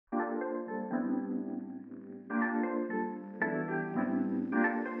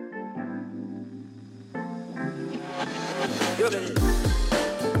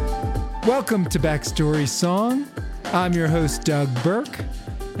Welcome to Backstory Song. I'm your host, Doug Burke,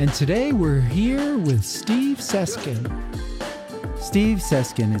 and today we're here with Steve Seskin. Steve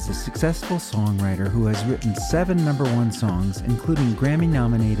Seskin is a successful songwriter who has written 7 #1 songs, including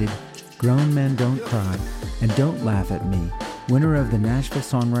Grammy-nominated Grown Men Don't Cry and Don't Laugh at Me, winner of the Nashville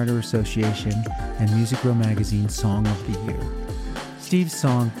Songwriter Association and Music Row Magazine Song of the Year. Steve's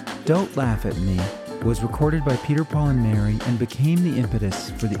song, Don't Laugh at Me, was recorded by Peter, Paul, and Mary and became the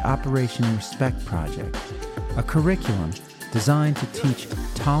impetus for the Operation Respect Project, a curriculum designed to teach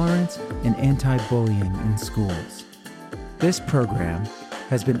tolerance and anti-bullying in schools. This program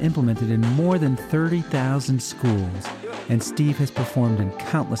has been implemented in more than 30,000 schools, and Steve has performed in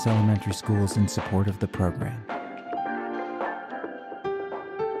countless elementary schools in support of the program.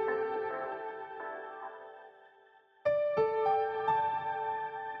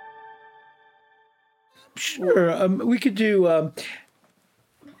 Sure. We could do...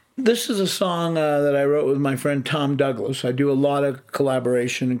 this is a song that I wrote with my friend Tom Douglas. I do a lot of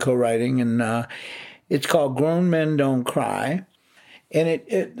collaboration and co-writing, and it's called Grown Men Don't Cry. And it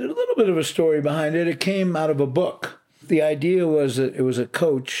a little bit of a story behind it. It came out of a book. The idea was that it was a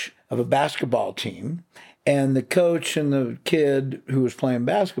coach of a basketball team, and the coach and the kid who was playing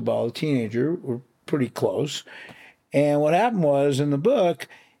basketball, the teenager, were pretty close. And what happened was, in the book,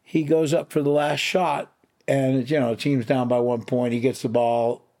 he goes up for the last shot, and, the team's down by 1 point. He gets the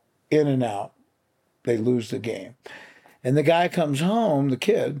ball in and out. They lose the game. And the guy comes home, the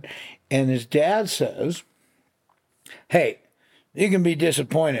kid, and his dad says, "Hey, you can be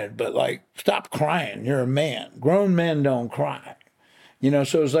disappointed, but, stop crying. You're a man. Grown men don't cry."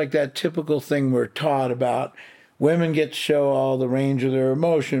 So it's like that typical thing we're taught about women get to show all the range of their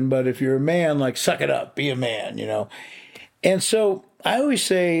emotion, but if you're a man, suck it up, be a man, And so I always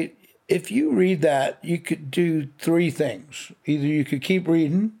say, if you read that, you could do 3 things. Either you could keep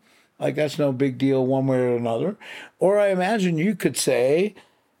reading, that's no big deal one way or another, or I imagine you could say,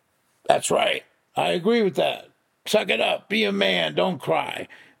 "That's right, I agree with that. Suck it up, be a man, don't cry."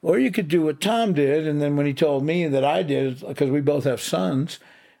 Or you could do what Tom did, and then when he told me that I did, because we both have sons,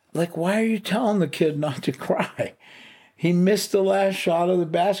 why are you telling the kid not to cry? He missed the last shot of the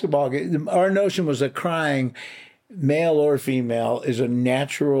basketball game. Our notion was that crying, male or female, is a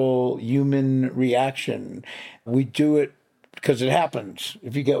natural human reaction. We do it because it happens,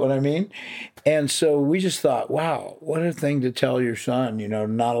 if you get what I mean. And so we just thought, wow, what a thing to tell your son,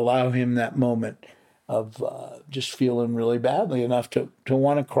 not allow him that moment of just feeling really badly enough to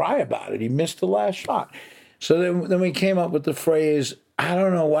want to cry about it. He missed the last shot. So then we came up with the phrase, I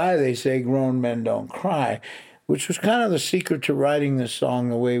don't know why they say grown men don't cry, which was kind of the secret to writing this song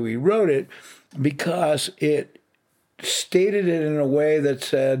the way we wrote it, because it stated it in a way that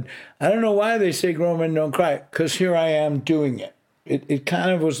said, I don't know why they say grown men don't cry, because here I am doing it. It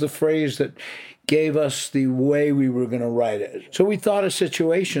kind of was the phrase that gave us the way we were going to write it. So we thought of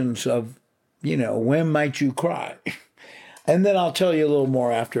situations of, when might you cry? And then I'll tell you a little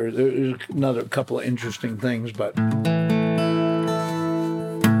more after. There's another couple of interesting things, but...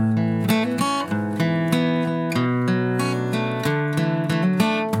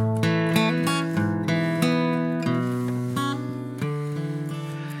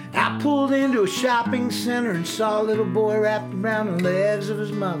 into a shopping center and saw a little boy wrapped around the legs of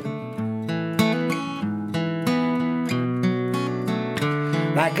his mother.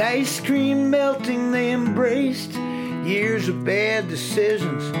 Like ice cream melting, they embraced years of bad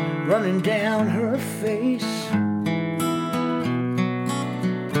decisions running down her face.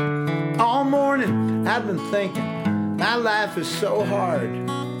 All morning I've been thinking, my life is so hard,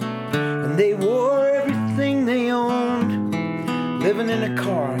 and they wore everything they owned, living in a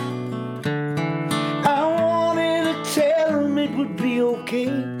car. It would be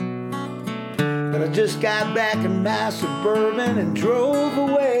okay, but I just got back in my Suburban and drove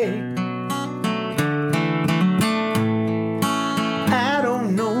away. I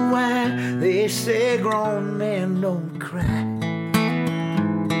don't know why they say grown men don't cry.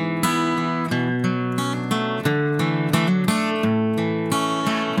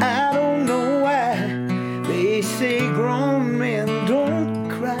 I don't know why they say grown men don't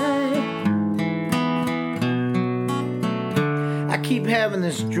cry. I keep having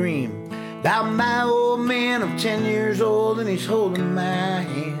this dream about my old man of 10 years old, and he's holding my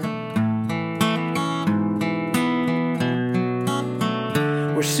hand.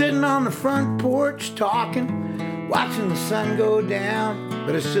 We're sitting on the front porch talking, watching the sun go down,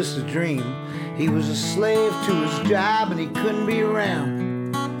 but it's just a dream. He was a slave to his job and he couldn't be around.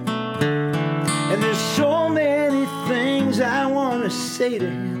 And there's so many things I want to say to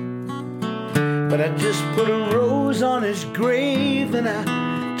him, but I just put a rose rose on his grave and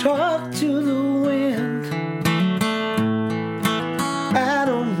I talked to the wind. I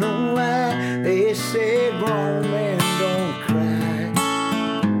don't know why they say grown men don't cry.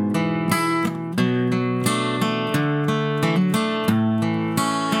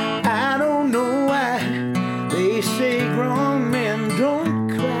 I don't know why they say grown men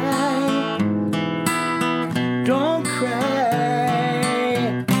don't cry. Don't cry.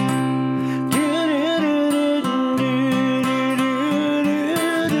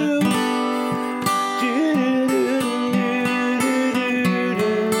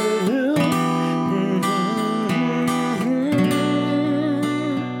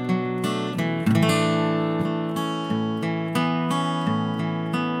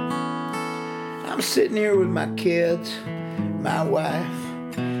 I'm sitting here with my kids, my wife,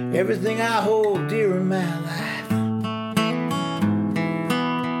 everything I hold dear in my life.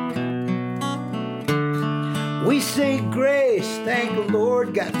 We say grace, thank the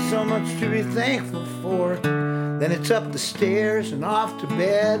Lord, got so much to be thankful for. Then it's up the stairs and off to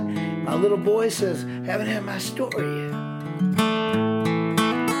bed. My little boy says, haven't had my story yet.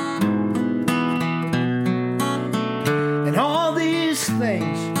 And all these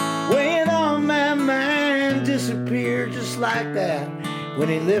things weighing on my mind disappear just like that when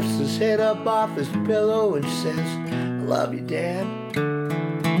he lifts his head up off his pillow and says, I love you, Dad.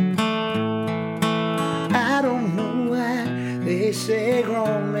 I don't know why they say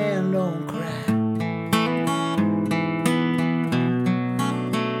grown men don't cry.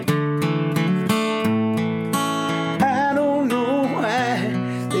 I don't know why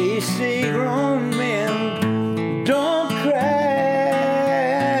they say grown men don't cry.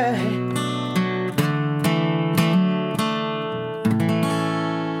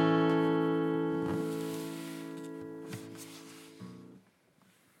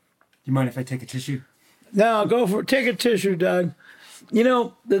 You mind if I take a tissue? No, go for it. Take a tissue, Doug. You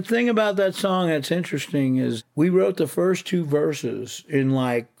know, the thing about that song that's interesting is we wrote the first two verses in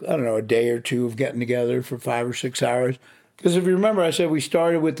like, I don't know, a day or two of getting together for 5 or 6 hours. Because if you remember, I said we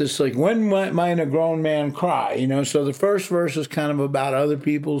started with this, like, when might a grown man cry? You know, so the first verse is kind of about other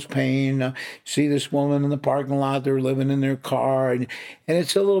people's pain. See this woman in the parking lot, they're living in their car. And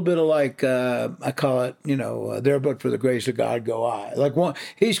it's a little bit of like, I call it, you know, there but for the grace of God go I. Like,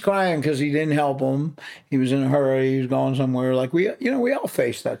 he's crying because he didn't help him. He was in a hurry. He was going somewhere. Like, we all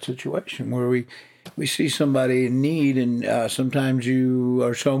face that situation where we see somebody in need, and sometimes you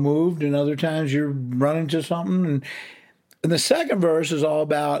are so moved, and other times you're running to something. And the second verse is all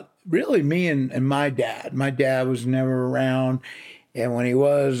about really me and my dad. My dad was never around, and when he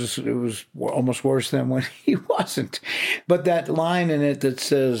was, it was almost worse than when he wasn't. But that line in it that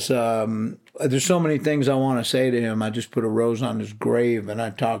says, there's so many things I want to say to him, I just put a rose on his grave and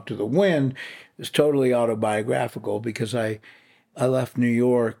I talked to the wind, is totally autobiographical because I left New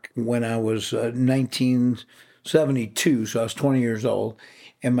York when I was 1972, so I was 20 years old.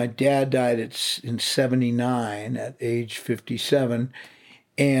 And my dad died in 79 at age 57.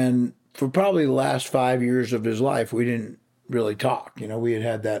 And for probably the last 5 years of his life, we didn't really talk. You know, we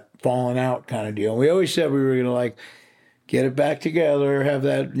had that falling out kind of deal. We always said we were going to, like, get it back together, have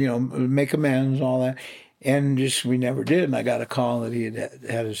that, you know, make amends, all that. And just, we never did. And I got a call that he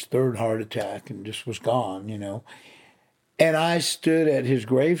had his third heart attack and just was gone, you know. And I stood at his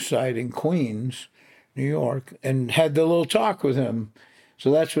gravesite in Queens, New York, and had the little talk with him. So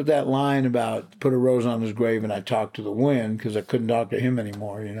that's what that line about put a rose on his grave and I talked to the wind, because I couldn't talk to him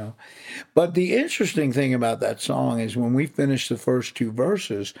anymore, you know. But the interesting thing about that song is when we finished the first two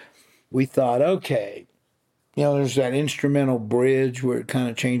verses, we thought, okay, you know, there's that instrumental bridge where it kind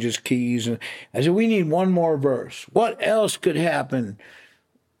of changes keys. And I said, we need one more verse. What else could happen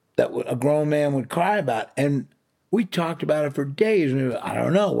that a grown man would cry about? And we talked about it for days. And I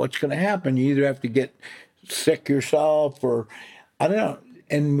don't know what's going to happen. You either have to get sick yourself or I don't know.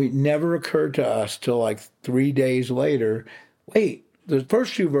 And it never occurred to us till like 3 days later, wait, the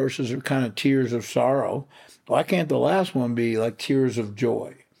first two verses are kind of tears of sorrow. Why can't the last one be like tears of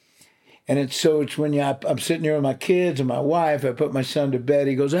joy? And it's when I'm sitting here with my kids and my wife, I put my son to bed.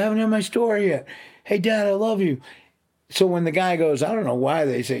 He goes, I haven't had my story yet. Hey, Dad, I love you. So when the guy goes, I don't know why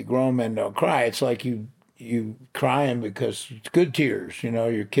they say grown men don't cry. It's like you crying because it's good tears. You know,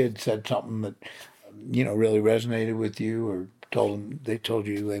 your kid said something that, you know, really resonated with you, or they told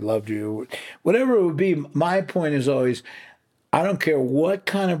you they loved you, whatever it would be. My point is always, I don't care what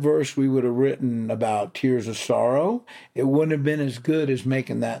kind of verse we would have written about tears of sorrow, it wouldn't have been as good as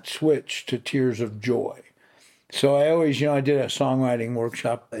making that switch to tears of joy. So I always, I did a songwriting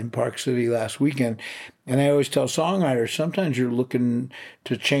workshop in Park City last weekend, and I always tell songwriters, sometimes you're looking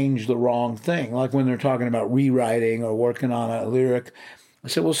to change the wrong thing. Like when they're talking about rewriting or working on a lyric, I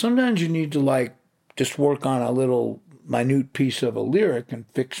said, well, sometimes you need to like just work on a little minute piece of a lyric and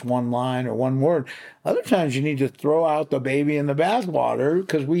fix one line or one word. Other times you need to throw out the baby in the bathwater,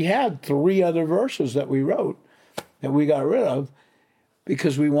 because we had 3 other verses that we wrote that we got rid of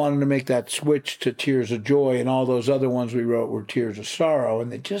because we wanted to make that switch to Tears of Joy, and all those other ones we wrote were Tears of Sorrow,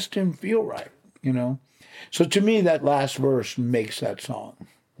 and they just didn't feel right. So to me, that last verse makes that song.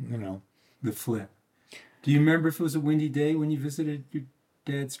 The flip. Do you remember if it was a windy day when you visited your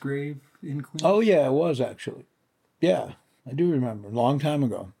dad's grave in Queens? Oh, yeah, it was actually. Yeah, I do remember. A long time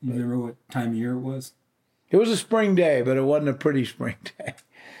ago. You remember what time of year it was? It was a spring day, but it wasn't a pretty spring day.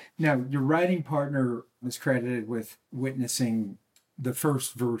 Now, your writing partner was credited with witnessing the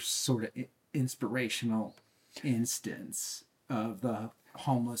first verse sort of inspirational instance of the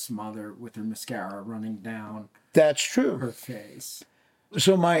homeless mother with her mascara running down That's true. her face.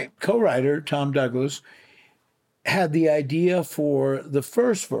 So my co-writer, Tom Douglas, had the idea for the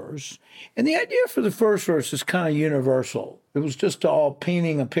first verse. And the idea for the first verse is kind of universal. It was just all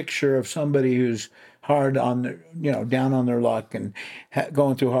painting a picture of somebody who's hard on their, down on their luck and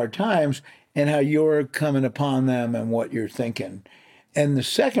going through hard times, and how you're coming upon them and what you're thinking. And the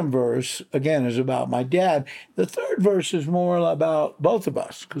second verse, again, is about my dad. The third verse is more about both of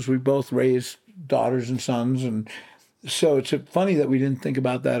us, because we both raised daughters and sons. And so it's funny that we didn't think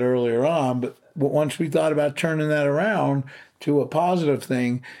about that earlier on. But once we thought about turning that around to a positive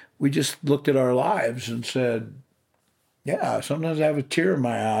thing, we just looked at our lives and said, yeah, sometimes I have a tear in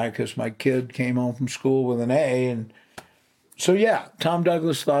my eye because my kid came home from school with an A. And so, yeah, Tom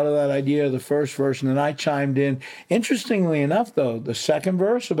Douglas thought of that idea of the first verse, and then I chimed in. Interestingly enough, though, the second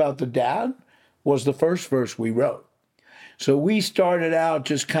verse about the dad was the first verse we wrote. So we started out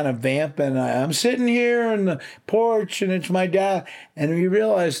just kind of vamping. I'm sitting here in the porch, and it's my dad. And we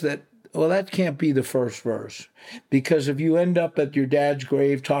realized that, well, that can't be the first verse. Because if you end up at your dad's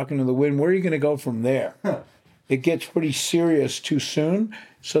grave talking to the wind, where are you going to go from there? It gets pretty serious too soon.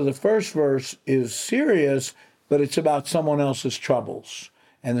 So the first verse is serious, but it's about someone else's troubles.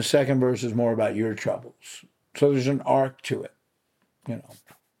 And the second verse is more about your troubles. So there's an arc to it,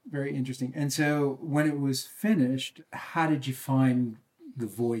 Very interesting. And so when it was finished, how did you find the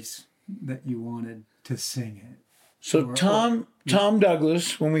voice that you wanted to sing it? So Tom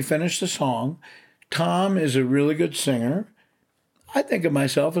Douglas, when we finished the song, Tom is a really good singer. I think of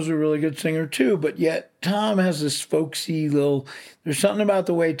myself as a really good singer too, but yet Tom has this folksy there's something about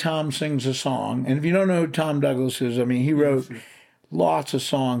the way Tom sings a song. And if you don't know who Tom Douglas is, I mean, he wrote lots of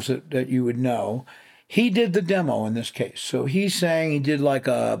songs that you would know. He did the demo in this case. So he did like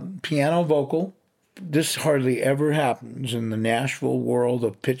a piano vocal. This hardly ever happens in the Nashville world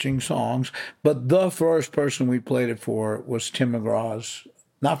of pitching songs. But the first person we played it for was Tim McGraw's.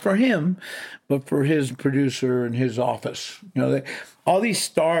 Not for him, but for his producer and his office. All these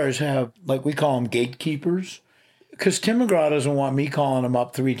stars have, like we call them, gatekeepers. Because Tim McGraw doesn't want me calling him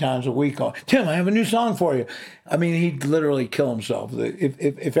up 3 times a week. Tim, I have a new song for you. I mean, he'd literally kill himself.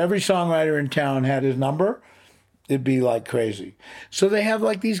 If every songwriter in town had his number, it'd be like crazy. So they have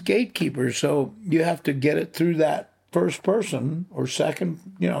like these gatekeepers. So you have to get it through that first person or second,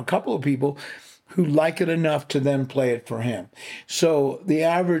 a couple of people who like it enough to then play it for him. So the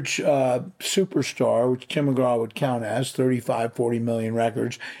average superstar, which Tim McGraw would count as 35, 40 million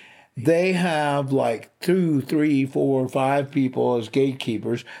records, they have like 2, 3, 4, 5 people as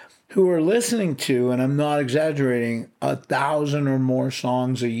gatekeepers who are listening to, and I'm not exaggerating, 1,000 or more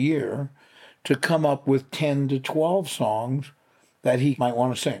songs a year to come up with 10 to 12 songs that he might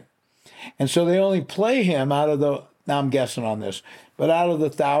want to sing. And so they only play him now I'm guessing on this, but out of the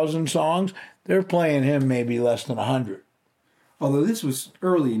 1,000 songs, they're playing him maybe less than 100. Although this was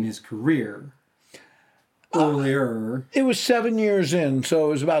early in his career. Earlier. It was 7 years in, so it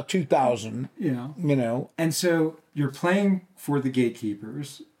was about 2000. Yeah. And so you're playing for the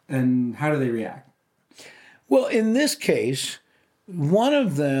gatekeepers, and how do they react? Well, in this case, one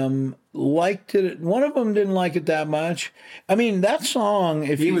of them liked it. One of them didn't like it that much. I mean, that song,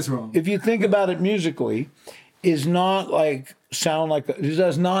 if you think about it musically, is not like it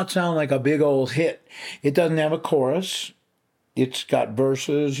does not sound like a big old hit. It doesn't have a chorus. It's got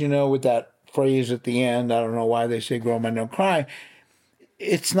verses, with that phrase at the end. I don't know why they say grown men don't cry.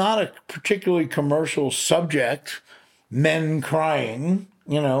 It's not a particularly commercial subject, men crying,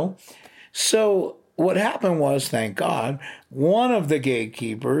 So what happened was, thank God, one of the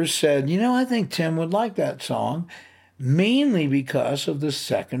gatekeepers said, I think Tim would like that song, mainly because of the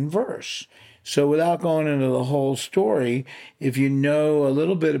second verse. So without going into the whole story, if you know a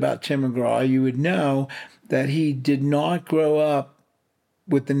little bit about Tim McGraw, you would know that he did not grow up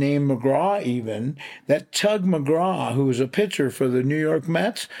with the name McGraw even. That Tug McGraw, who was a pitcher for the New York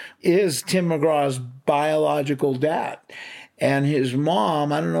Mets, is Tim McGraw's biological dad. And his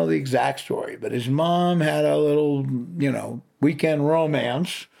mom, I don't know the exact story, but his mom had a little, weekend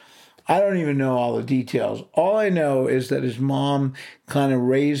romance. I don't even know all the details. All I know is that his mom kind of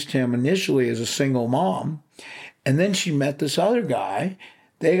raised him initially as a single mom. And then she met this other guy.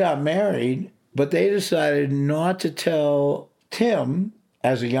 They got married, but they decided not to tell Tim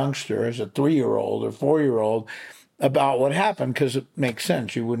as a youngster, as a 3-year-old or 4-year-old, about what happened, because it makes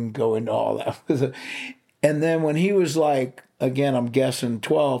sense. You wouldn't go into all that. And then when he was like, again, I'm guessing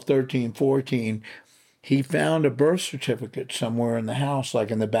 12, 13, 14, he found a birth certificate somewhere in the house, like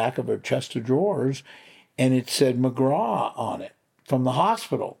in the back of a chest of drawers, and it said McGraw on it from the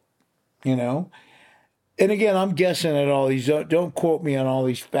hospital, And again, I'm guessing at all these, don't quote me on all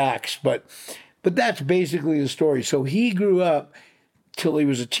these facts, but that's basically the story. So he grew up till he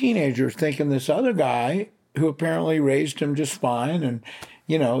was a teenager thinking this other guy, who apparently raised him just fine, and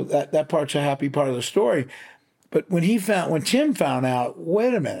that part's a happy part of the story. But when Tim found out,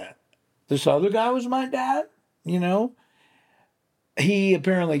 wait a minute, this other guy was my dad, he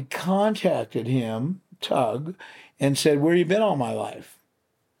apparently contacted him, Tug, and said, "Where you been all my life?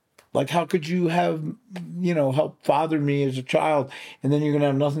 Like, how could you have, helped father me as a child, and then you're going to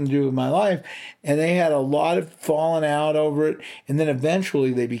have nothing to do with my life?" And they had a lot of falling out over it. And then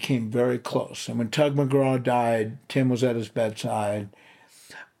eventually they became very close. And when Tug McGraw died, Tim was at his bedside.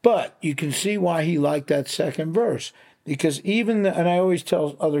 But you can see why he liked that second verse. Because and I always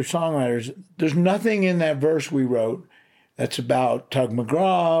tell other songwriters, there's nothing in that verse we wrote that's about Tug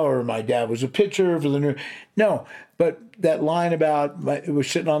McGraw or my dad was a pitcher for the New. No, but that line about it was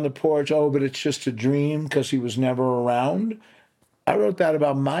sitting on the porch, but it's just a dream because he was never around. I wrote that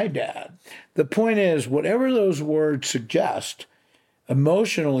about my dad. The point is, whatever those words suggest,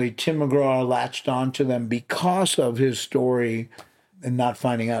 emotionally, Tim McGraw latched onto them because of his story and not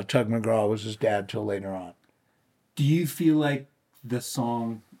finding out Tug McGraw was his dad till later on. Do you feel like the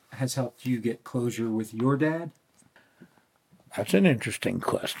song has helped you get closure with your dad? That's an interesting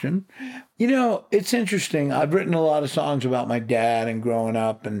question. It's interesting. I've written a lot of songs about my dad and growing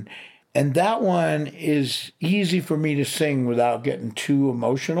up, and that one is easy for me to sing without getting too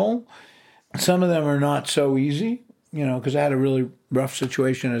emotional. Some of them are not so easy, because I had a really rough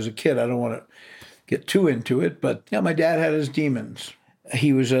situation as a kid. I don't want to get too into it, but my dad had his demons.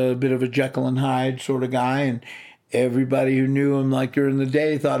 He was a bit of a Jekyll and Hyde sort of guy, and everybody who knew him like during the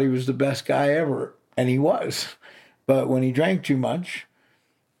day thought he was the best guy ever, and he was. But when he drank too much,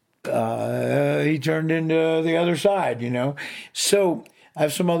 he turned into the other side, So I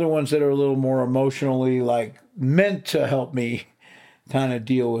have some other ones that are a little more emotionally meant to help me kind of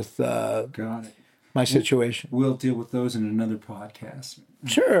deal with my situation. We'll deal with those in another podcast.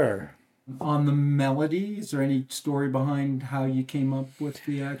 Sure. On the melody, is there any story behind how you came up with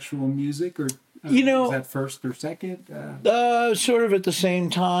the actual music, or is that first or second? Sort of at the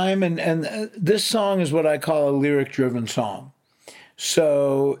same time, and this song is what I call a lyric-driven song.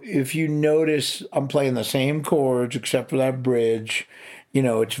 So if you notice, I'm playing the same chords except for that bridge.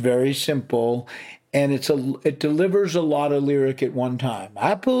 It's very simple, and it delivers a lot of lyric at one time.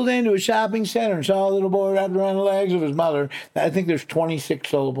 I pulled into a shopping center and saw a little boy wrapped around the legs of his mother. I think there's 26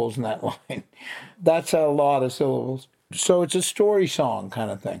 syllables in that line. That's a lot of syllables. So it's a story song kind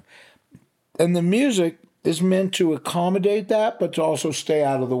of thing. And the music is meant to accommodate that, but to also stay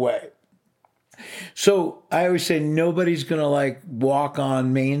out of the way. So I always say nobody's going to walk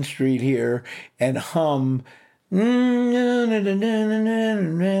on Main Street here and hum. It's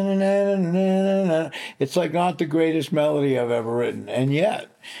not the greatest melody I've ever written. And yet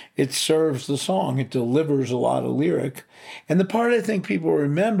it serves the song. It delivers a lot of lyric. And the part I think people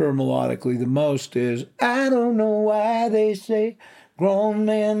remember melodically the most is, I don't know why they say grown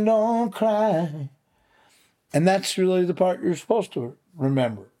men don't cry. And that's really the part you're supposed to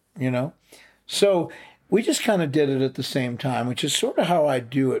remember, So we just kind of did it at the same time, which is sort of how I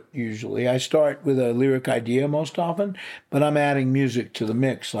do it usually. I start with a lyric idea most often, but I'm adding music to the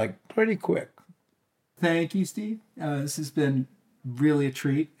mix pretty quick. Thank you, Steve. This has been really a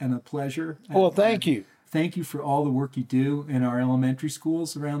treat and a pleasure. Well, thank you. Thank you for all the work you do in our elementary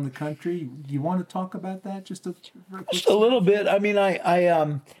schools around the country. Do you want to talk about that just a little bit? I mean,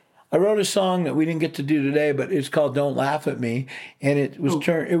 I wrote a song that we didn't get to do today, but it's called "Don't Laugh at Me," and it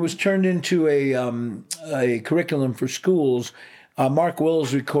was turned into a curriculum for schools. Mark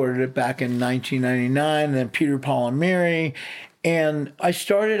Wills recorded it back in 1999, and then Peter, Paul, and Mary. And I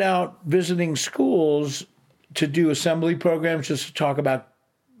started out visiting schools to do assembly programs just to talk about,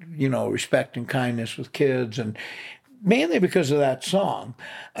 respect and kindness with kids, and mainly because of that song.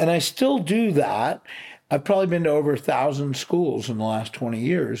 And I still do that. I've probably been to over 1,000 schools in the last 20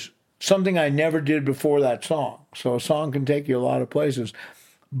 years, something I never did before that song. So a song can take you a lot of places.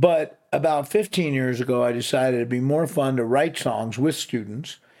 But about 15 years ago, I decided it'd be more fun to write songs with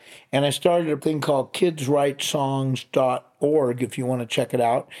students. And I started a thing called kidswritesongs.org, if you want to check it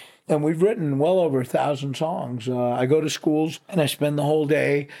out. And we've written well over 1,000 songs. I go to schools and I spend the whole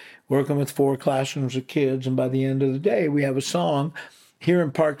day working with 4 classrooms of kids. And by the end of the day, we have a song. Here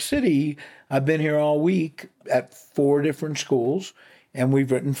in Park City, I've been here all week at 4 different schools, and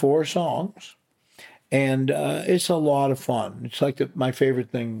we've written 4 songs. And it's a lot of fun. It's like my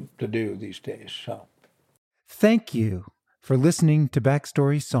favorite thing to do these days. So, thank you for listening to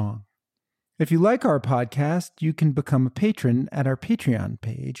Backstory Song. If you like our podcast, you can become a patron at our Patreon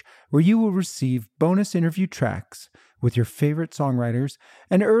page, where you will receive bonus interview tracks with your favorite songwriters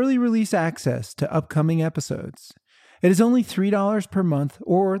and early release access to upcoming episodes. It is only $3 per month,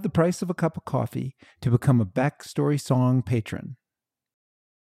 or the price of a cup of coffee, to become a Backstory Song patron.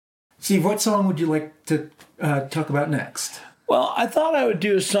 Steve, what song would you like to talk about next? Well, I thought I would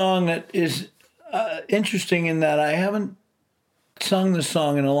do a song that is interesting in that I haven't sung this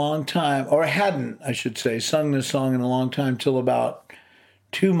song in a long time, or I hadn't, I should say, sung this song in a long time till about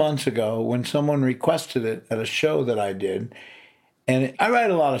 2 months ago when someone requested it at a show that I did. And I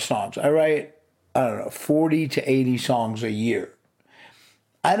write a lot of songs. I write, 40 to 80 songs a year.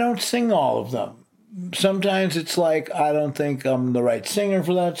 I don't sing all of them. Sometimes it's like I don't think I'm the right singer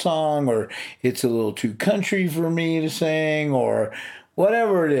for that song, or it's a little too country for me to sing, or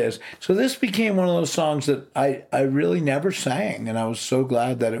whatever it is. So this became one of those songs that I really never sang, and I was so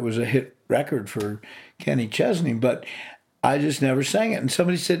glad that it was a hit record for Kenny Chesney, but I just never sang it. And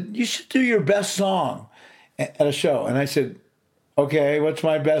somebody said, you should do your best song at a show. And I said, okay, what's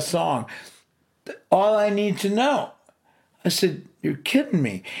my best song? All I Need to Know. I said, you're kidding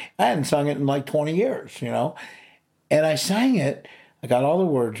me. I hadn't sung it in like 20 years, And I sang it. I got all the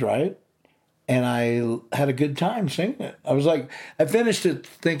words right. And I had a good time singing it. I finished it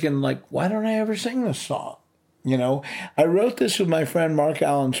thinking, why don't I ever sing this song? I wrote this with my friend Mark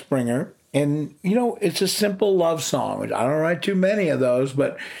Allen Springer. And, it's a simple love song. I don't write too many of those,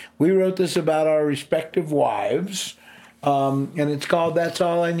 but we wrote this about our respective wives. And it's called That's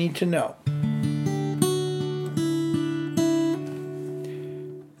All I Need to Know.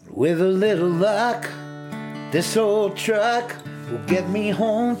 With a little luck, this old truck will get me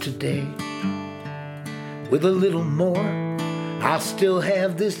home today. With a little more, I'll still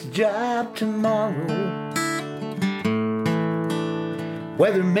have this job tomorrow.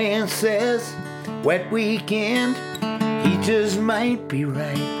 Weatherman says, wet weekend, he just might be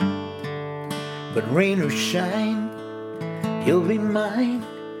right. But rain or shine, he'll be mine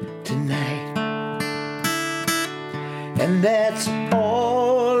tonight. And that's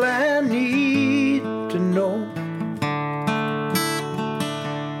all I need to know.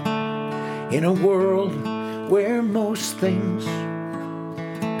 In a world where most things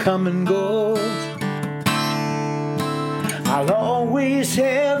come and go, I'll always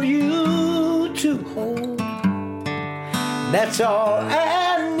have you to hold. That's all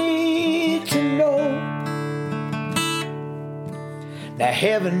I need to know. Now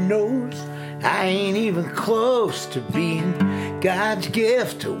heaven knows I ain't even close to being God's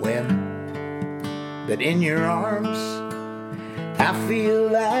gift to women, but in your arms I feel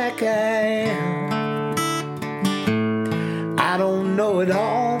like I am. I don't know it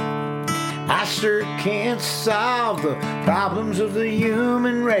all, I sure can't solve the problems of the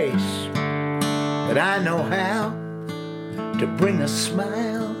human race, but I know how to bring a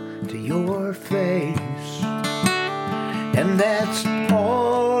smile to your face. And that's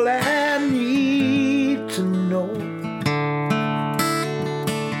all I need to know.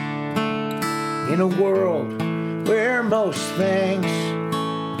 In a world where most things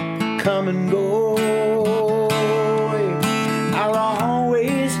come and go, I'll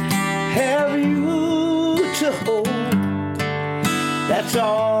always have you to hold. That's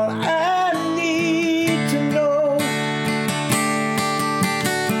all I need to know.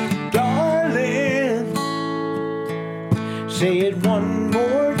 Darling, say it one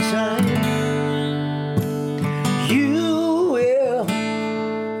more time. You will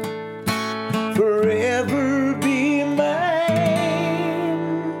forever be mine.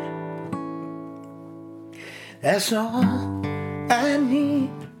 That's all I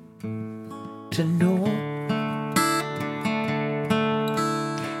need to know.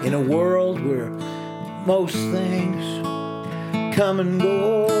 In a world where most things come and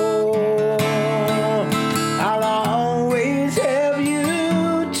go. I'll always have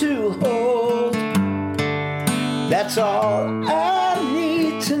you to hold. That's all I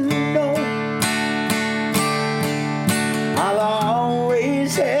need to know. I'll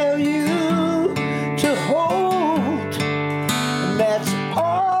always have you to hold. And that's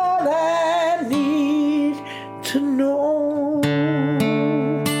all I need to know.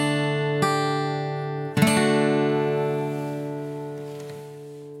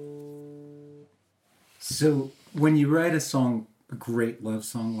 So when you write a song, a great love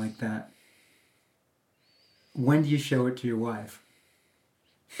song like that, when do you show it to your wife?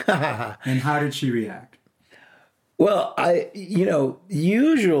 And how did she react? Well,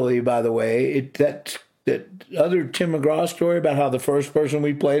 usually, by the way, that other Tim McGraw story about how the first person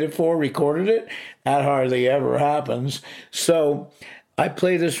we played it for recorded it, that hardly ever happens. So I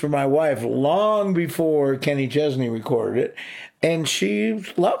played this for my wife long before Kenny Chesney recorded it, and she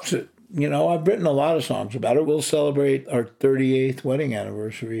loves it. I've written a lot of songs about it. We'll celebrate our 38th wedding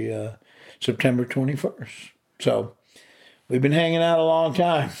anniversary September 21st. So we've been hanging out a long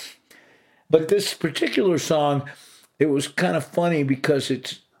time. But this particular song, it was kind of funny because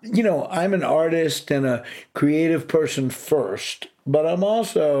it's, I'm an artist and a creative person first, but I'm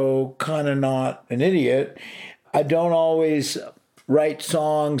also kind of not an idiot. I don't always write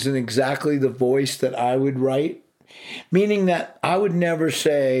songs in exactly the voice that I would write, meaning that I would never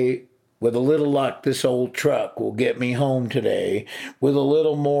say, with a little luck, this old truck will get me home today. With a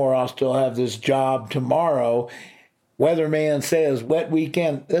little more, I'll still have this job tomorrow. Weatherman says, wet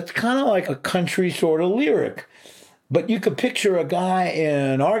weekend. That's kind of like a country sort of lyric. But you could picture a guy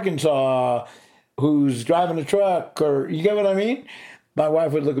in Arkansas who's driving a truck, or you get what I mean? My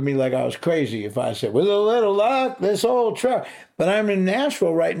wife would look at me like I was crazy if I said, with a little luck, this old truck. But I'm in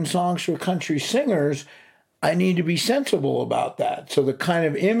Nashville writing songs for country singers. I need to be sensible about that. So the kind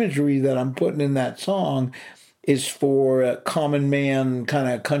of imagery that I'm putting in that song is for a common man, kind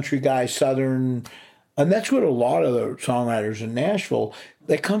of country guy, Southern. And that's what a lot of the songwriters in Nashville,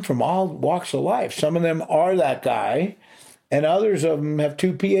 they come from all walks of life. Some of them are that guy, and others of them have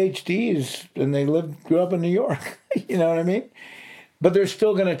 2 PhDs, and they grew up in New York. You know what I mean? But they're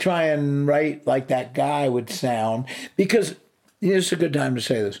still going to try and write like that guy would sound. Because it's a good time to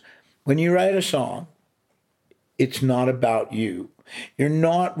say this. When you write a song, it's not about you. You're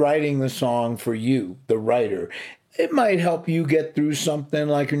not writing the song for you, the writer. It might help you get through something,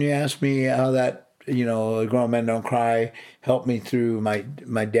 like when you asked me how that, Grown Men Don't Cry helped me through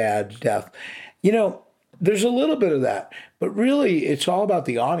my dad's death. There's a little bit of that, but really it's all about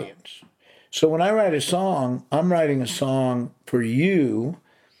the audience. So when I write a song, I'm writing a song for you,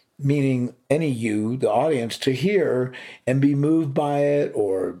 meaning any you, the audience, to hear and be moved by it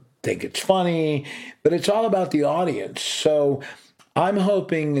or think it's funny, but it's all about the audience. So I'm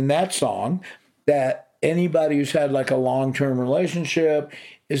hoping in that song that anybody who's had like a long-term relationship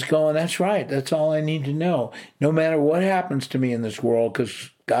is going, that's right, that's all I need to know. No matter what happens to me in this world, because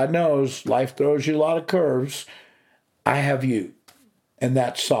God knows life throws you a lot of curves, I have you, and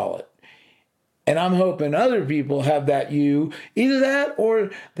that's solid. And I'm hoping other people have that you, either that or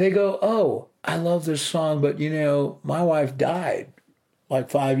they go, oh, I love this song, but my wife died like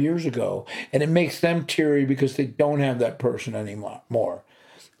 5 years ago, and it makes them teary because they don't have that person anymore.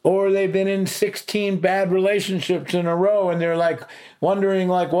 Or they've been in 16 bad relationships in a row, and they're like wondering,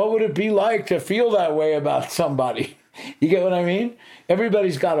 like, what would it be like to feel that way about somebody? You get what I mean?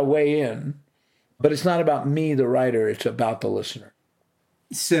 Everybody's got to weigh in, but it's not about me, the writer. It's about the listener.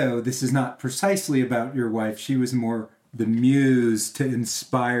 So this is not precisely about your wife. She was more the muse to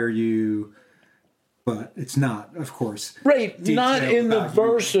inspire you. But it's not, of course. Right, not in the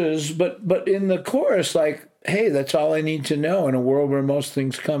verses, but in the chorus, like, hey, that's all I need to know. In a world where most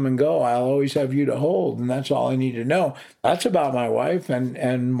things come and go, I'll always have you to hold, and that's all I need to know. That's about my wife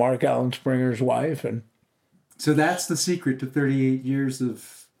and Mark Allen Springer's wife. And so that's the secret to 38 years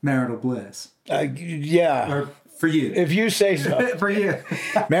of marital bliss. Yeah. Or for you. If you say so. For you.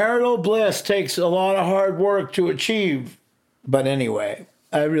 Marital bliss takes a lot of hard work to achieve. But anyway,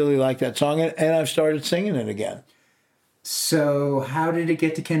 I really like that song, and I've started singing it again. So how did it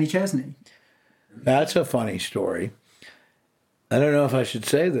get to Kenny Chesney? That's a funny story. I don't know if I should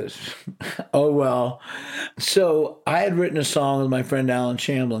say this. Oh, well. So I had written a song with my friend Alan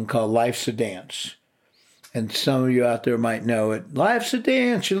Shamblin called Life's a Dance. And some of you out there might know it. Life's a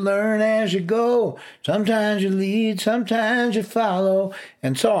dance, you learn as you go. Sometimes you lead, sometimes you follow,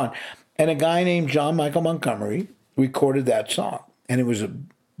 and so on. And a guy named John Michael Montgomery recorded that song. And it was a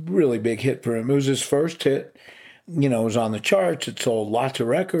really big hit for him. It was his first hit. It was on the charts. It sold lots of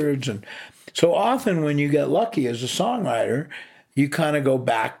records. And so often when you get lucky as a songwriter, you kind of go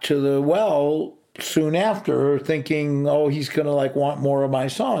back to the well soon after thinking, oh, he's going to like want more of my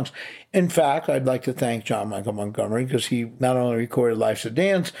songs. In fact, I'd like to thank John Michael Montgomery because he not only recorded Life's a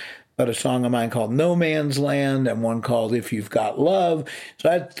Dance, but a song of mine called No Man's Land and one called If You've Got Love. So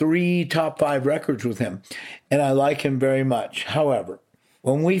I had 3 top 5 records with him, and I like him very much. However,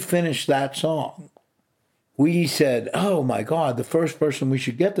 when we finished that song, we said, oh my God, the first person we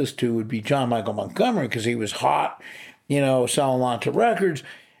should get this to would be John Michael Montgomery because he was hot, selling lots of records.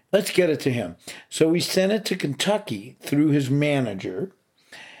 Let's get it to him. So we sent it to Kentucky through his manager.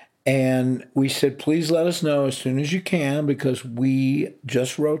 And we said, please let us know as soon as you can because we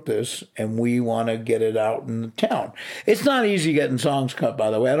just wrote this and we want to get it out in the town. It's not easy getting songs cut,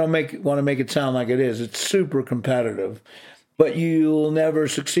 by the way. I don't want to make it sound like it is. It's super competitive. But you'll never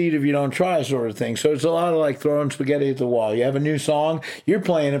succeed if you don't try, sort of thing. So it's a lot of like throwing spaghetti at the wall. You have a new song, you're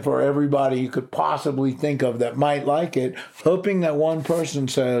playing it for everybody you could possibly think of that might like it, hoping that one person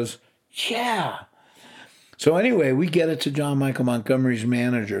says, yeah. So anyway, we get it to John Michael Montgomery's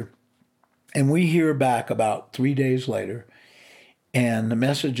manager, and we hear back about 3 days later, and the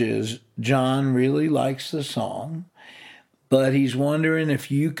message is, John really likes the song, but he's wondering if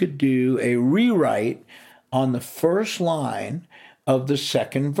you could do a rewrite on the first line of the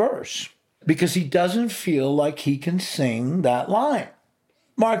second verse, because he doesn't feel like he can sing that line.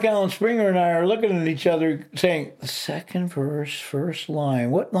 Mark Allen Springer and I are looking at each other saying, second verse, first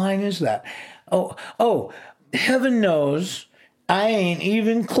line, what line is that? Oh, heaven knows I ain't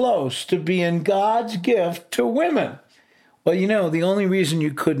even close to being God's gift to women. Well, the only reason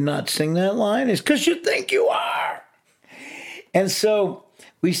you could not sing that line is because you think you are. And so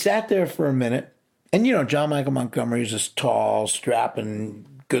we sat there for a minute, and, John Michael Montgomery is this tall, strapping,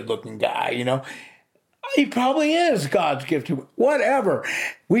 good-looking guy, He probably is God's gift to whatever.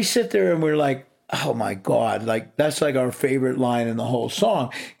 We sit there and we're like, oh my God, like that's like our favorite line in the whole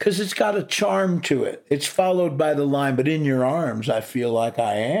song because it's got a charm to it. It's followed by the line, but in your arms, I feel like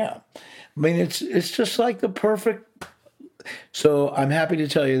I am. I mean, it's just like the perfect. So I'm happy to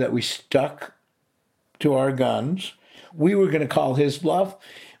tell you that we stuck to our guns. We were going to call his bluff.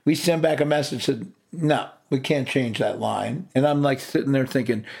 We sent back a message that said, no, we can't change that line. And I'm like sitting there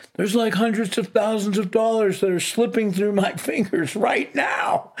thinking, there's like hundreds of thousands of dollars that are slipping through my fingers right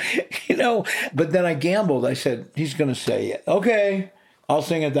now, But then I gambled. I said, he's going to say it. Okay, I'll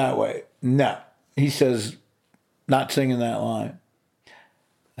sing it that way. No, he says, not singing that line.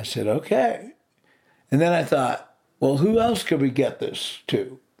 I said, okay. And then I thought, well, who else could we get this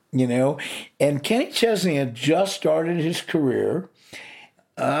to, And Kenny Chesney had just started his career.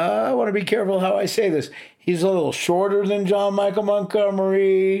 I want to be careful how I say this. He's a little shorter than John Michael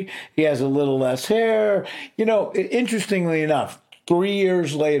Montgomery. He has a little less hair. Interestingly enough, 3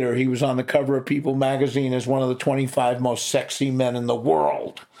 years later, he was on the cover of People magazine as one of the 25 most sexy men in the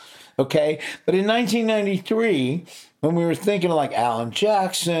world. Okay? But in 1993, when we were thinking of like Alan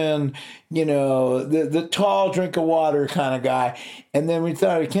Jackson, the tall drink of water kind of guy, and then we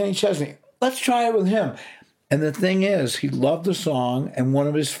thought of Kenny Chesney, let's try it with him. And the thing is, he loved the song, and one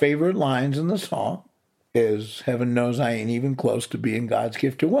of his favorite lines in the song is, heaven knows I ain't even close to being God's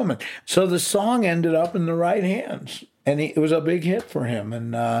gift to woman. So the song ended up in the right hands, and it was a big hit for him,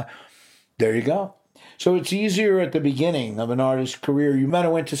 and there you go. So it's easier at the beginning of an artist's career. You might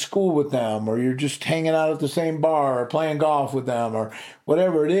have went to school with them, or you're just hanging out at the same bar or playing golf with them or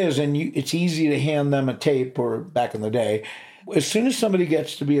whatever it is, and it's easy to hand them a tape, or back in the day, as soon as somebody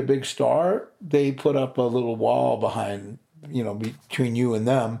gets to be a big star, they put up a little wall behind, between you and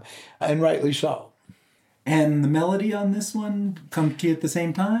them, and rightly so. And the melody on this one come to you at the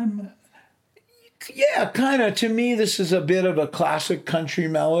same time? Yeah, kind of. To me, this is a bit of a classic country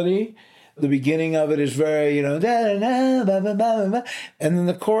melody. The beginning of it is very, da-da-da, ba-ba-ba-ba-ba. And then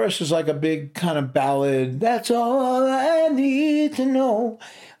the chorus is like a big kind of ballad. That's all I need to know.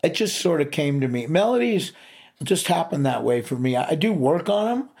 It just sort of came to me. Melodies just happen that way for me. I do work on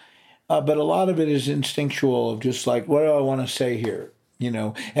them, but a lot of it is instinctual of just like, what do I want to say here?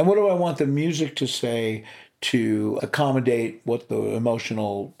 And what do I want the music to say to accommodate what the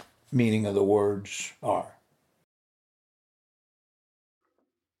emotional meaning of the words are?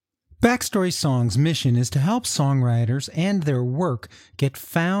 Backstory Song's mission is to help songwriters and their work get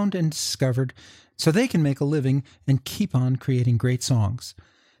found and discovered so they can make a living and keep on creating great songs.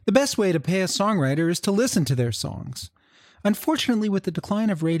 The best way to pay a songwriter is to listen to their songs. Unfortunately, with the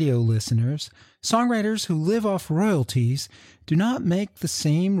decline of radio listeners, songwriters who live off royalties do not make the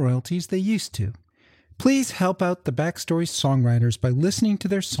same royalties they used to. Please help out the Backstory songwriters by listening to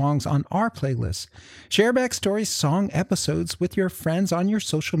their songs on our playlist. Share Backstory song episodes with your friends on your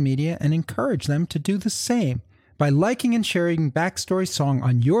social media and encourage them to do the same By liking and sharing Backstory Song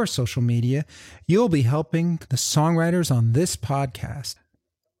on your social media, you'll be helping the songwriters on this podcast.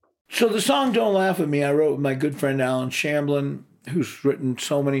 So the song Don't Laugh at Me, I wrote with my good friend Alan Shamblin, who's written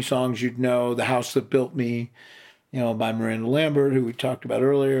so many songs you'd know, The House That Built Me, by Miranda Lambert, who we talked about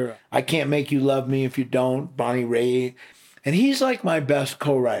earlier. I Can't Make You Love Me If You Don't, Bonnie Raitt. And he's like my best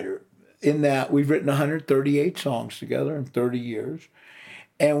co-writer in that we've written 138 songs together in 30 years.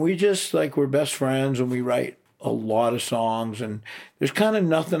 And we just, we're best friends and we write a lot of songs. And there's kind of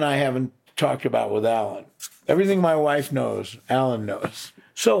nothing I haven't talked about with Alan. Everything my wife knows, Alan knows.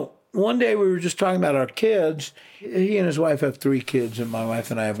 So one day we were just talking about our kids. He and his wife have 3 kids, and my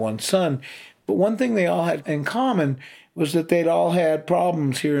wife and I have 1 son. But one thing they all had in common was that they'd all had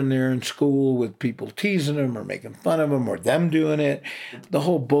problems here and there in school with people teasing them or making fun of them or them doing it. The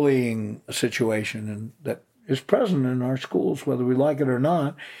whole bullying situation and that is present in our schools, whether we like it or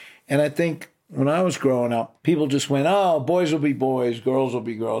not. And I think when I was growing up, people just went, oh, boys will be boys, girls will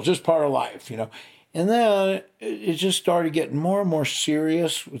be girls, just part of life, And then it just started getting more and more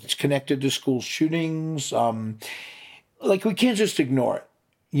serious. It's connected to school shootings. We can't just ignore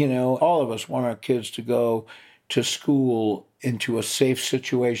it. All of us want our kids to go to school into a safe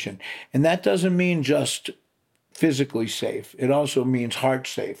situation. And that doesn't mean just physically safe. It also means heart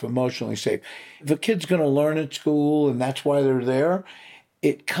safe, emotionally safe. If a kid's going to learn at school and that's why they're there,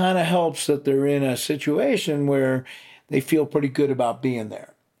 it kind of helps that they're in a situation where they feel pretty good about being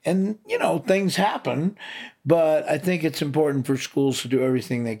there. And, things happen, but I think it's important for schools to do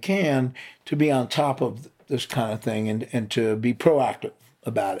everything they can to be on top of this kind of thing and to be proactive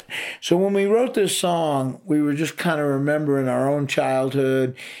about it. So when we wrote this song, we were just kind of remembering our own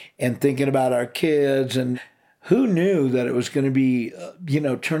childhood and thinking about our kids. And who knew that it was going to be,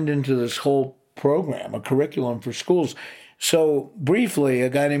 turned into this whole program, a curriculum for schools. So briefly, a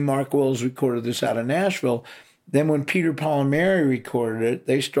guy named Mark Wills recorded this out of Nashville. Then when Peter, Paul, and Mary recorded it,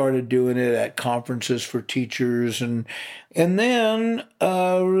 they started doing it at conferences for teachers. And then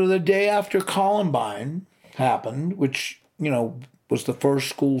the day after Columbine happened, which, was the first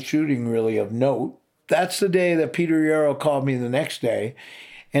school shooting really of note, that's the day that Peter Yarrow called me the next day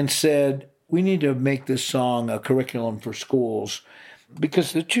and said, we need to make this song a curriculum for schools.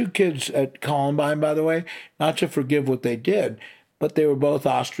 Because the 2 kids at Columbine, by the way, not to forgive what they did, but they were both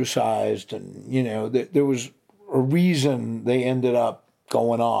ostracized. And, there was a reason they ended up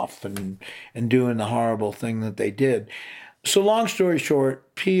going off and doing the horrible thing that they did. So long story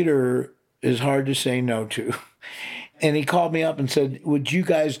short, Peter is hard to say no to. And he called me up and said, would you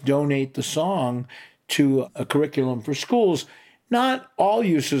guys donate the song to a curriculum for schools? Not all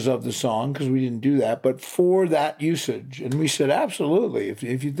uses of the song, because we didn't do that, but for that usage. And we said, absolutely, if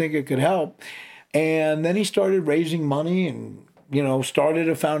you think it could help. And then he started raising money and, started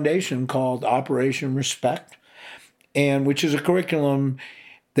a foundation called Operation Respect, and which is a curriculum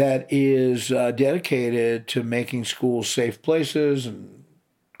that is dedicated to making schools safe places and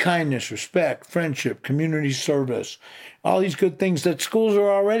kindness, respect, friendship, community service, all these good things that schools are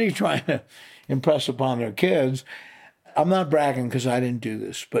already trying to impress upon their kids. I'm not bragging because I didn't do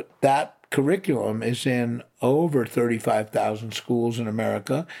this, but that curriculum is in over 35,000 schools in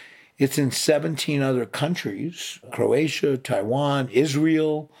America. It's in 17 other countries, Croatia, Taiwan,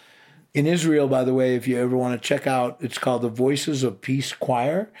 Israel. In Israel, by the way, if you ever want to check out, it's called the Voices of Peace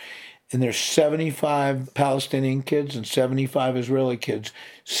Choir. And there's 75 Palestinian kids and 75 Israeli kids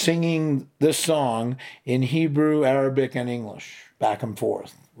singing this song in Hebrew, Arabic, and English, back and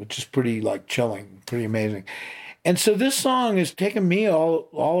forth, which is pretty chilling, pretty amazing. And so this song has taken me all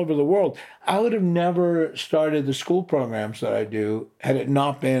over the world. I would have never started the school programs that I do had it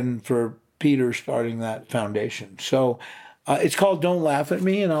not been for Peter starting that foundation. So it's called Don't Laugh at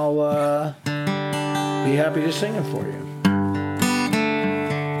Me, and I'll be happy to sing it for you.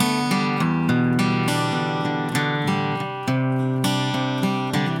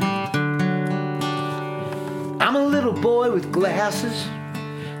 I'm a little boy with glasses,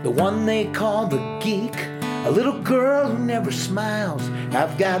 the one they call the geek. A little girl who never smiles.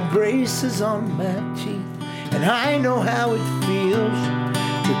 I've got braces on my teeth, and I know how it feels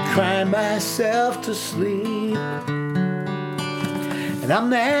to cry myself to sleep. And I'm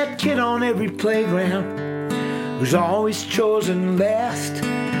that kid on every playground who's always chosen last.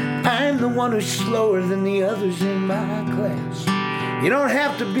 I'm the one who's slower than the others in my class. You don't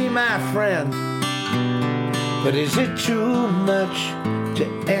have to be my friend, but is it too much to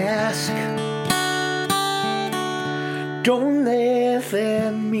ask? Don't laugh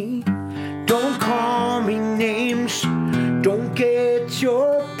at me, don't call me names, don't get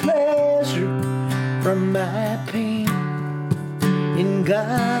your pleasure from my pain. In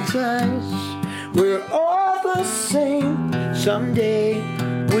God's eyes, we're all all the same. Someday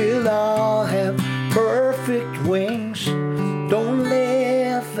we'll all have perfect wings. Don't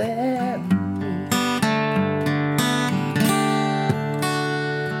laugh at me.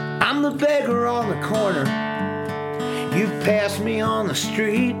 I'm the beggar on the corner. You've passed me on the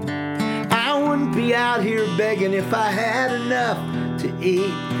street. I wouldn't be out here begging if I had enough to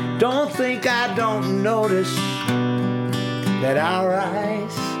eat. Don't think I don't notice that our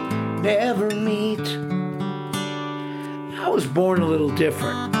eyes never meet. I was born a little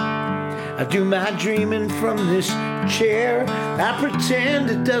different. I do my dreaming from this chair. I pretend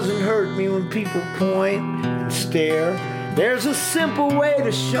it doesn't hurt me when people point and stare. There's a simple way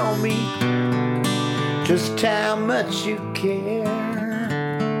to show me just how much you care.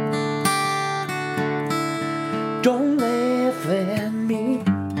 Don't laugh at me.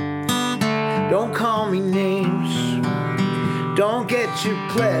 Don't call me names. Don't get your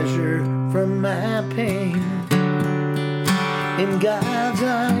pleasure from my pain. In God's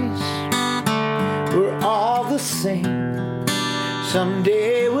eyes, we're all the same.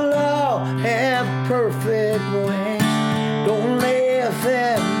 Someday we'll all have perfect wings. Don't laugh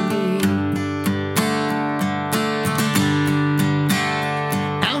at me.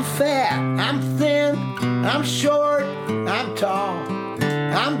 I'm fat, I'm thin, I'm short, I'm tall,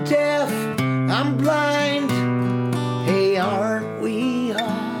 I'm deaf, I'm blind. Hey, aren't we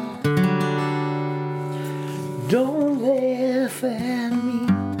all? Don't laugh at me.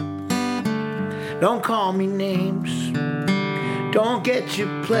 Don't call me names. Don't get your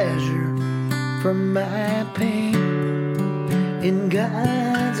pleasure from my pain. In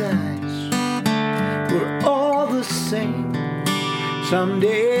God's eyes, we're all the same.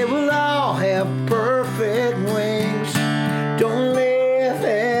 Someday we'll all have perfect wings. Don't laugh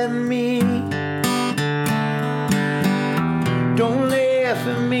at me. Don't laugh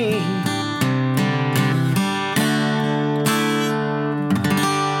at me.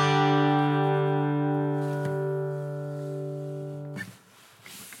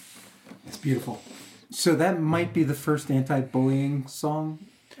 It's beautiful. So that might be the first anti-bullying song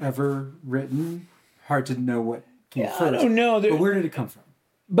ever written. Hard to know what came first. I don't know. But where did it come from?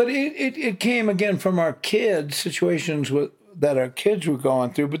 But it came again from our kids, situations that our kids were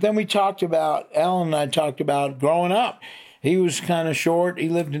going through. But then we talked about, Alan and I talked about growing up. He was kind of short. He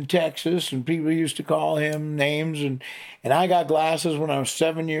lived in Texas, and people used to call him names. And I got glasses when I was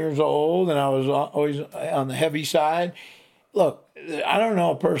 7 years old, and I was always on the heavy side. Look, I don't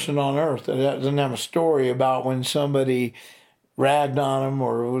know a person on earth that doesn't have a story about when somebody ragged on him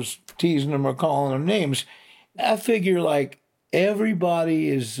or was teasing him or calling him names. I figure like everybody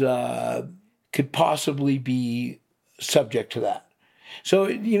is could possibly be subject to that. So,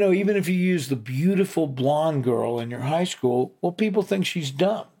 you know, even if you use the beautiful blonde girl in your high school, well, people think she's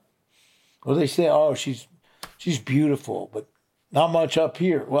dumb. Or they say, oh, she's beautiful, but not much up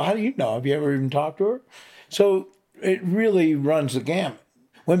here. Well, how do you know? Have you ever even talked to her? So it really runs the gamut.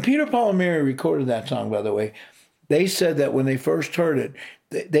 When Peter, Paul, and Mary recorded that song, by the way, they said that when they first heard it,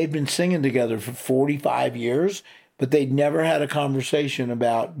 they'd been singing together for 45 years, but they'd never had a conversation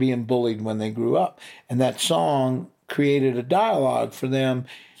about being bullied when they grew up. And that song created a dialogue for them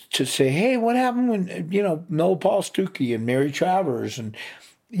to say, hey, what happened when, you know, Noel Paul Stuckey and Mary Travers, and,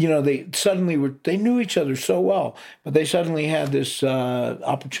 you know, they knew each other so well, but they suddenly had this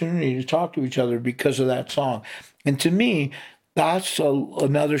opportunity to talk to each other because of that song. And to me, that's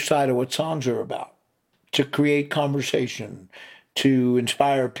another side of what songs are about, to create conversation, to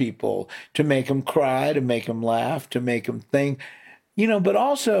inspire people, to make them cry, to make them laugh, to make them think, you know, but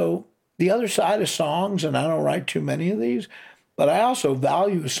also the other side of songs, and I don't write too many of these, but I also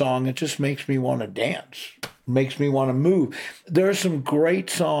value a song that just makes me want to dance, makes me want to move. There are some great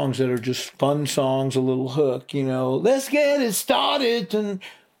songs that are just fun songs, a little hook, you know, let's get it started and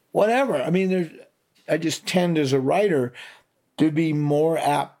whatever. I mean, I just tend as a writer to be more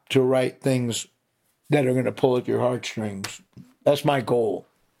apt to write things that are going to pull at your heartstrings. That's my goal.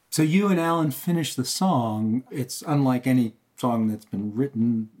 So you and Alan finished the song. It's unlike any song that's been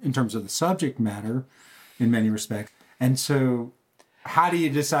written in terms of the subject matter in many respects. And so how do you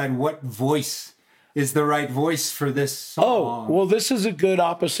decide what voice is the right voice for this song? Oh, well, this is a good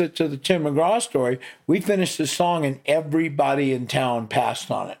opposite to the Tim McGraw story. We finished the song and everybody in town passed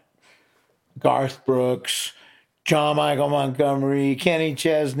on it. Garth Brooks, John Michael Montgomery, Kenny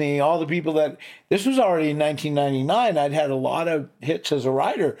Chesney, all the people that... This was already in 1999. I'd had a lot of hits as a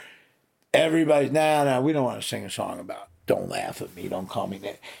writer. Everybody, nah, we don't want to sing a song about don't laugh at me, don't call me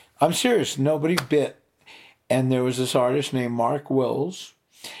that. I'm serious, nobody bit. And there was this artist named Mark Wills,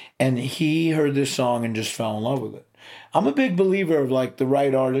 and he heard this song and just fell in love with it. I'm a big believer of like the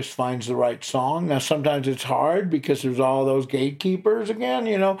right artist finds the right song. Now, sometimes it's hard because there's all those gatekeepers again,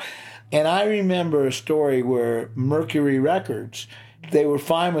 you know. And I remember a story where Mercury Records, they were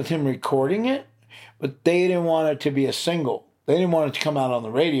fine with him recording it, but they didn't want it to be a single. They didn't want it to come out on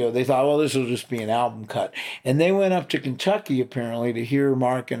the radio. They thought, well, this will just be an album cut. And they went up to Kentucky, apparently, to hear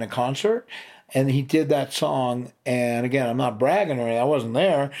Mark in a concert. And he did that song. And again, I'm not bragging or anything. I wasn't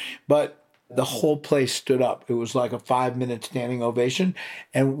there. But the whole place stood up. It was like a 5-minute standing ovation.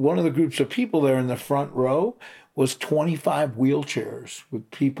 And one of the groups of people there in the front row was 25 wheelchairs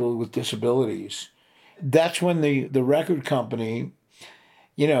with people with disabilities. That's when the record company,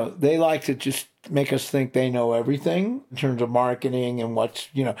 you know, they like to just make us think they know everything in terms of marketing and what's,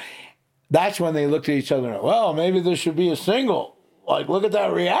 you know, that's when they looked at each other and went, well, maybe this should be a single. Like, look at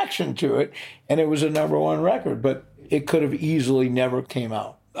that reaction to it. And it was a #1 record, but it could have easily never came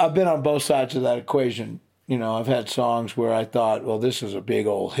out. I've been on both sides of that equation. You know, I've had songs where I thought, well, this is a big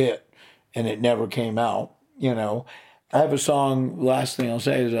old hit, and it never came out, you know. I have a song, last thing I'll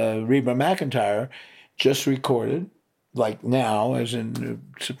say, is Reba McEntire just recorded, like now, as in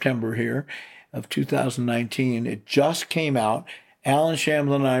September here of 2019. It just came out. Alan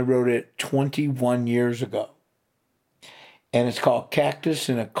Shamblin and I wrote it 21 years ago. And it's called Cactus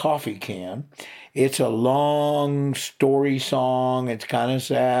in a Coffee Can. It's a long story song. It's kind of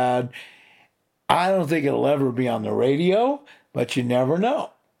sad. I don't think it'll ever be on the radio, but you never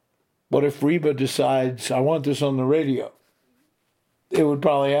know. What if Reba decides, I want this on the radio? It would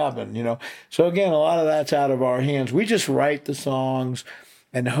probably happen, you know. So again, a lot of that's out of our hands. We just write the songs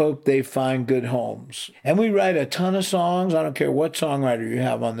and hope they find good homes. And we write a ton of songs. I don't care what songwriter you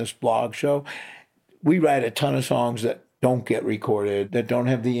have on this blog show. We write a ton of songs that don't get recorded, that don't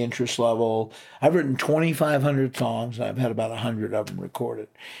have the interest level. I've written 2,500 songs. I've had about 100 of them recorded.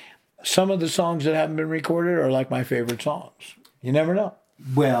 Some of the songs that haven't been recorded are like my favorite songs. You never know.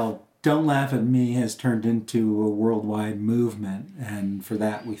 Well, Don't Laugh at Me has turned into a worldwide movement, and for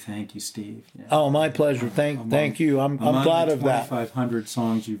that we thank you, Steve. Yeah. Oh, my pleasure. Thank you. I'm glad of that. 2,500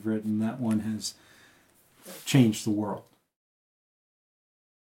 songs you've written, that one has changed the world.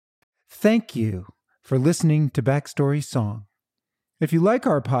 Thank you for listening to Backstory Song. If you like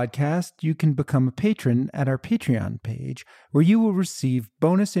our podcast, you can become a patron at our Patreon page, where you will receive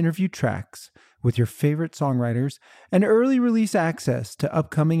bonus interview tracks with your favorite songwriters and early release access to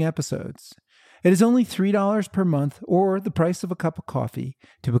upcoming episodes. It is only $3 per month, or the price of a cup of coffee,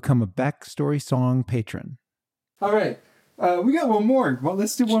 to become a Backstory Song patron. All right. We got one more. Well,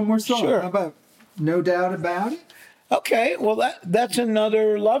 let's do one more song. Sure. How about No Doubt About It? Okay, well, that's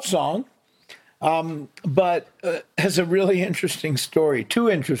another love song. But has a really interesting story,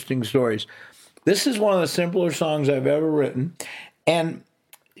 2 interesting stories. This is one of the simpler songs I've ever written. And,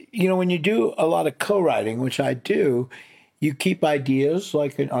 you know, when you do a lot of co-writing, which I do, you keep ideas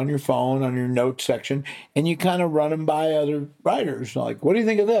like on your phone, on your notes section, and you kind of run them by other writers. Like, what do you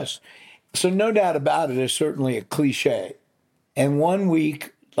think of this? So No Doubt About It is certainly a cliche. And one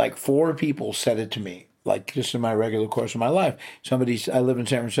week, like 4 people said it to me. Like just in my regular course of my life. I live in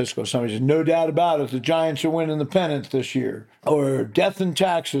San Francisco. Somebody says, no doubt about it, the Giants are winning the pennant this year. Or death and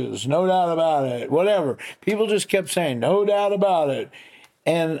taxes, no doubt about it, whatever. People just kept saying, no doubt about it.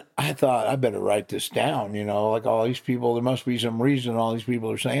 And I thought, I better write this down, you know, like all these people, there must be some reason all these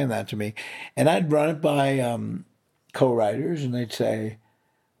people are saying that to me. And I'd run it by co-writers, and they'd say,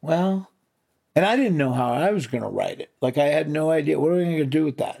 well, and I didn't know how I was going to write it. Like, I had no idea. What are we going to do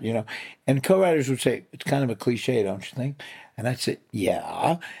with that, you know? And co-writers would say, it's kind of a cliche, don't you think? And I'd say,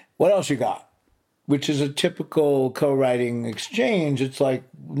 yeah. What else you got? Which is a typical co-writing exchange. It's like,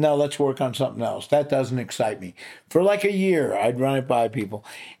 no, let's work on something else. That doesn't excite me. For like a year, I'd run it by people.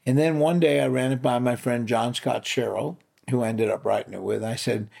 And then one day I ran it by my friend John Scott Sherrill, who I ended up writing it with. I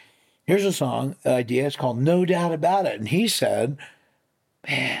said, here's a song idea. It's called No Doubt About It. And he said,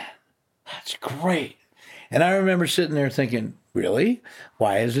 man, that's great. And I remember sitting there thinking, really?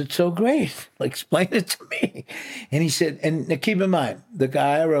 Why is it so great? Like, explain it to me. And he said, and now keep in mind, the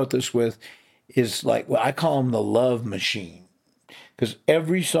guy I wrote this with is like, well, I call him the love machine. Because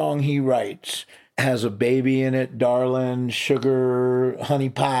every song he writes has a baby in it, darling, sugar, honey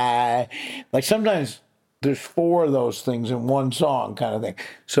pie. Like sometimes there's 4 of those things in one song kind of thing.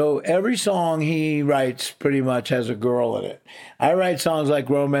 So every song he writes pretty much has a girl in it. I write songs like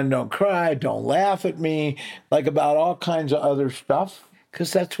Grown Men Don't Cry, Don't Laugh at Me, like about all kinds of other stuff,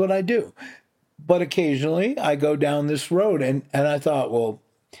 because that's what I do. But occasionally I go down this road, and I thought, well,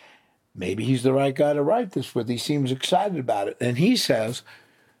 maybe he's the right guy to write this with. He seems excited about it. And he says,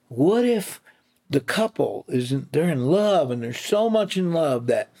 what if the couple they're in love, and they're so much in love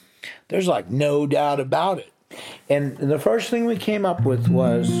that there's like no doubt about it. And the first thing we came up with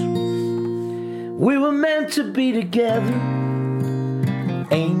was, we were meant to be together,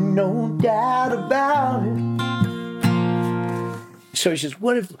 ain't no doubt about it. So he says,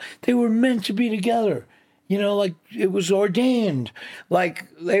 what if they were meant to be together? You know, like it was ordained, like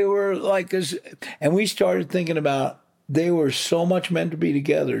they were like, and we started thinking about, they were so much meant to be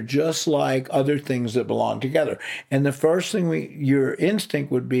together, just like other things that belong together. And the first thing your instinct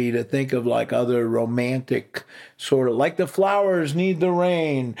would be to think of like other romantic sort of, like the flowers need the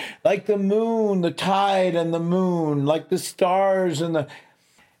rain, like the moon, the tide and the moon, like the stars and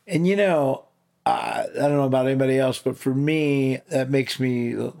you know, I don't know about anybody else, but for me, that makes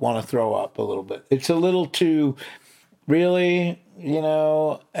me want to throw up a little bit. It's a little too, really, you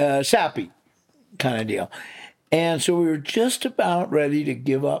know, sappy kind of deal. And so we were just about ready to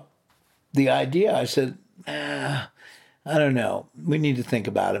give up the idea. I said, I don't know. We need to think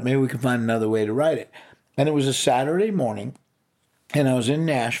about it. Maybe we can find another way to write it. And it was a Saturday morning, and I was in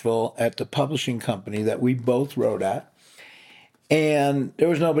Nashville at the publishing company that we both wrote at. And there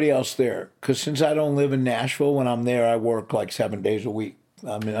was nobody else there, because since I don't live in Nashville, when I'm there, I work like 7 days a week.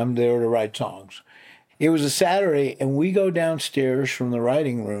 I mean, I'm there to write songs. It was a Saturday, and we go downstairs from the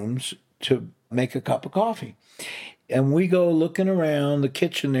writing rooms to make a cup of coffee. And we go looking around the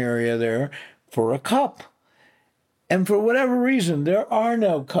kitchen area there for a cup. And for whatever reason, there are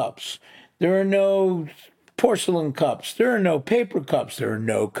no cups. There are no porcelain cups. There are no paper cups. There are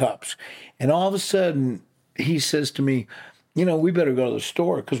no cups. And all of a sudden, he says to me, you know, we better go to the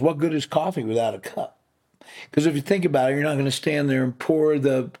store, because what good is coffee without a cup? Because if you think about it, you're not going to stand there and pour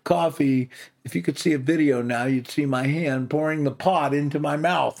the coffee. If you could see a video now, you'd see my hand pouring the pot into my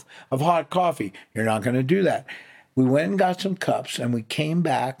mouth of hot coffee. You're not going to do that. We went and got some cups, and we came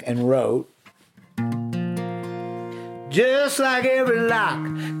back and wrote, just like every lock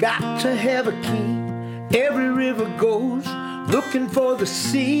got to have a key, every river goes looking for the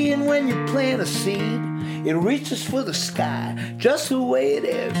sea, and when you plant a seed, it reaches for the sky, just the way it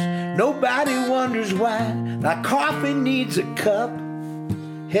is. Nobody wonders why. Like coffee needs a cup.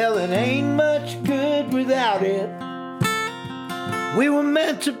 Hell, it ain't much good without it. We were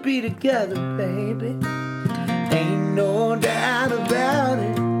meant to be together, baby. Ain't no doubt about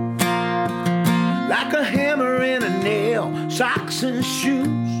it. Like a hammer and a nail, socks and shoes,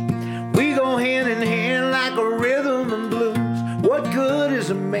 we go hand in hand like a rhythm and blues. What good is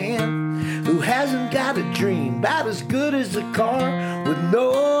a man who hasn't got a dream, about as good as a car with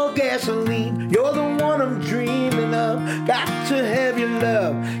no gasoline? You're the one I'm dreaming of, got to have your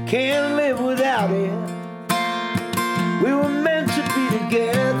love, can't live without it. We were meant to be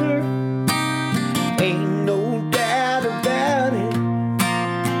together, ain't no doubt about it.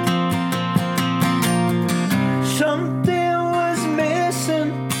 Something was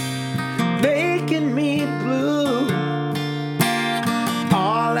missing, making me blue.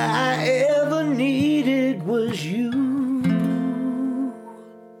 All I ever needed was you.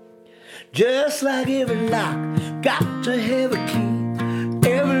 Just like every lock got to have a key,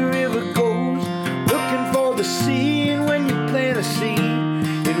 every river goes looking for the sea, and when you plant a seed,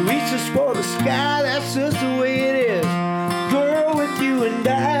 it reaches for the sky. That's just the way it is. Girl, with you and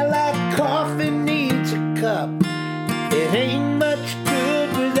I, like coffee needs a cup, it ain't much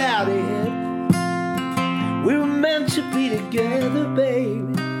good without it. We were meant to be together, baby,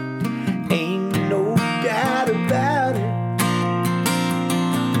 ain't no doubt about it.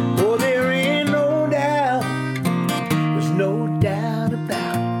 Oh, there ain't no doubt, there's no doubt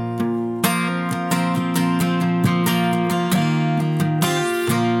about it.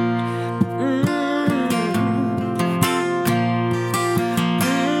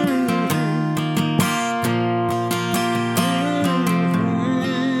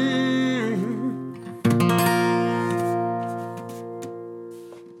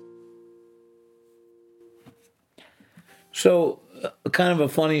 So, kind of a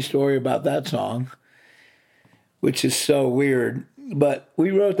funny story about that song, which is so weird, but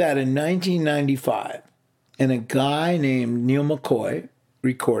we wrote that in 1995, and a guy named Neil McCoy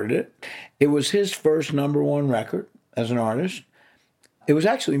recorded it. It was his first number one record as an artist. It was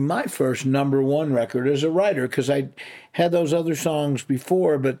actually my first number one record as a writer, because I had those other songs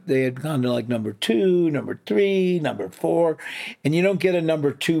before, but they had gone to like number 2, number 3, number 4, and you don't get a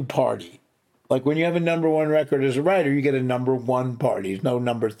number 2 party. Like when you have a number one record as a writer, you get a number 1 party. There's no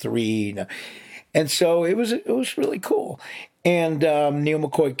number 3. No. And so it was really cool. And Neil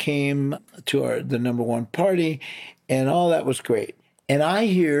McCoy came to the number 1 party, and all that was great. And I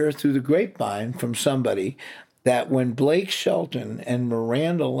hear through the grapevine from somebody that when Blake Shelton and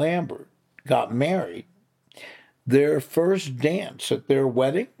Miranda Lambert got married, their first dance at their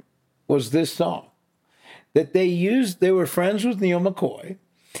wedding was this song. that they were friends with Neil McCoy,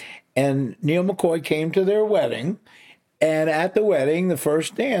 and Neil McCoy came to their wedding. And at the wedding, the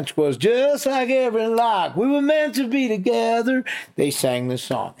first dance was just like every lock. We were meant to be together. They sang this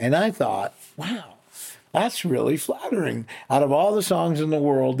song. And I thought, wow, that's really flattering. Out of all the songs in the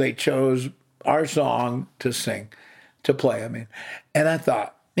world, they chose our song to play. And I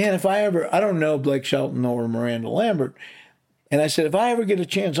thought, man, I don't know Blake Shelton or Miranda Lambert. And I said, if I ever get a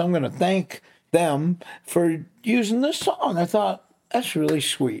chance, I'm going to thank them for using this song. I thought, that's really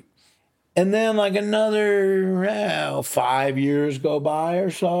sweet. And then like another 5 years go by or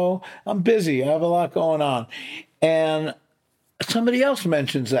so. I'm busy. I have a lot going on. And somebody else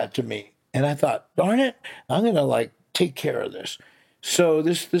mentions that to me. And I thought, darn it, I'm going to take care of this. So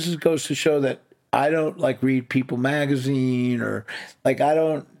this goes to show that I don't read People magazine, or I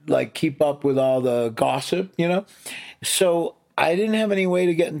don't keep up with all the gossip, So I didn't have any way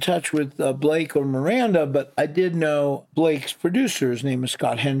to get in touch with Blake or Miranda, but I did know Blake's producer. His name is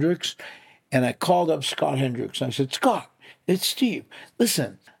Scott Hendricks. And I called up Scott Hendricks. I said, Scott, it's Steve.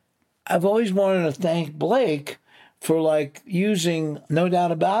 Listen, I've always wanted to thank Blake for using No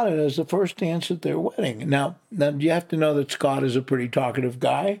Doubt About It as the first dance at their wedding. Now you have to know that Scott is a pretty talkative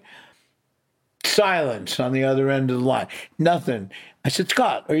guy. Silence on the other end of the line. Nothing. I said,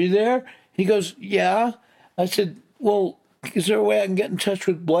 Scott, are you there? He goes, yeah. I said, well, is there a way I can get in touch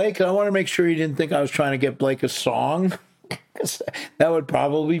with Blake? I want to make sure he didn't think I was trying to get Blake a song. That would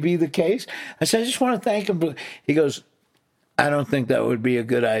probably be the case. I said, I just want to thank him. He goes, I don't think that would be a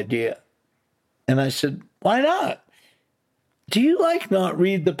good idea. And I said, why not? Do you not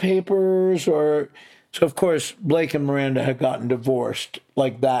read the papers? So of course, Blake and Miranda had gotten divorced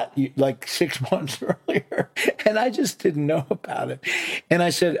like that, 6 months earlier. And I just didn't know about it. And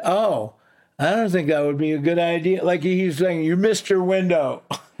I said, oh, I don't think that would be a good idea. He's saying, you missed your window.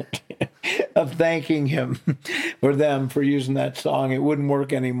 Of thanking him or them for using that song. It wouldn't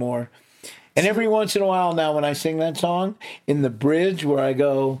work anymore. And every once in a while now when I sing that song, in the bridge where I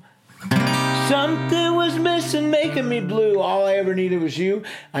go, something was missing, making me blue, all I ever needed was you,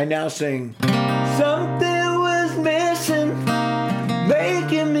 I now sing, something was missing,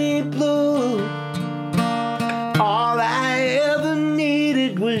 making me blue, all I ever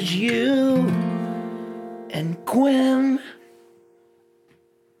needed was you. And Gwen,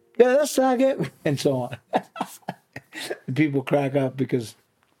 yes, I get, and so on. And people crack up because it's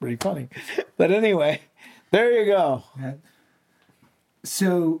pretty funny. But anyway, there you go.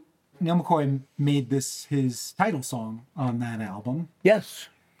 So Neil McCoy made this his title song on that album. Yes.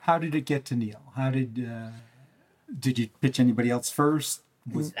 How did it get to Neil? How did you pitch anybody else first?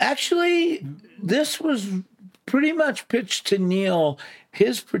 Actually, this was pretty much pitched to Neil.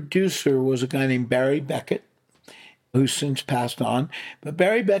 His producer was a guy named Barry Beckett, who's since passed on. But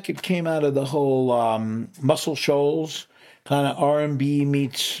Barry Beckett came out of the whole Muscle Shoals, kind of R&B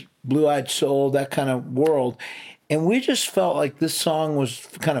meets Blue-Eyed Soul, that kind of world. And we just felt like this song was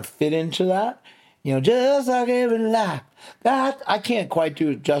kind of fit into that. Just like every life. That, I can't quite do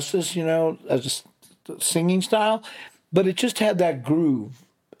it justice, as a singing style. But it just had that groove.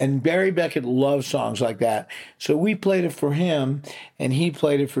 And Barry Beckett loves songs like that. So we played it for him, and he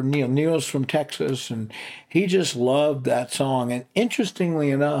played it for Neil. Neil's from Texas, and he just loved that song. And interestingly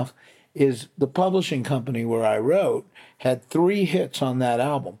enough, is the publishing company where I wrote had 3 hits on that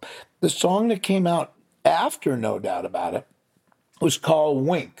album. The song that came out after No Doubt About It was called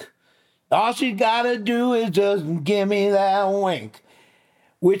Wink. All she gotta do is just give me that wink,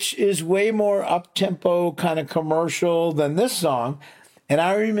 which is way more up-tempo, kind of commercial than this song. And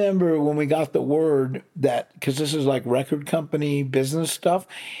I remember when we got the word that, because this is like record company business stuff,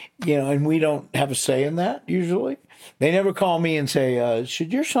 and we don't have a say in that usually. They never call me and say,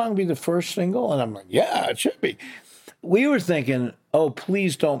 should your song be the first single? And I'm like, yeah, it should be. We were thinking, oh,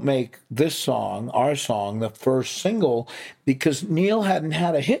 please don't make this song, our song, the first single, because Neil hadn't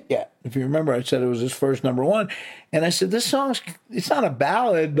had a hit yet. If you remember, I said it was his first number one. And I said, this song's, it's not a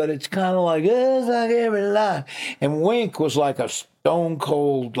ballad, but it's kind of like, it's like every life. And Wink was like a stone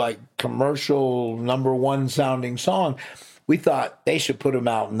cold, commercial number one sounding song. We thought they should put them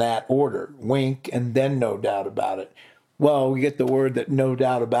out in that order, Wink and then No Doubt About It. Well, we get the word that No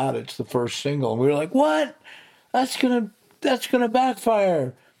Doubt About It's the first single. And we were like, what? That's gonna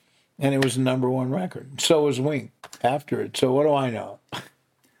backfire. And it was the number one record. So was Wink after it. So what do I know?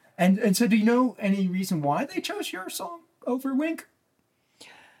 And so do you know any reason why they chose your song over Wink?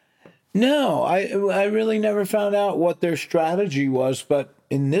 No, I really never found out what their strategy was, but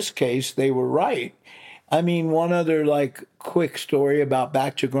in this case, they were right. I mean, one other quick story about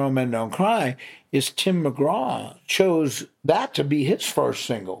Back to Grown Men Don't Cry is Tim McGraw chose that to be his first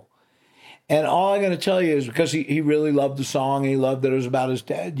single. And all I'm going to tell you is because he really loved the song and he loved that it was about his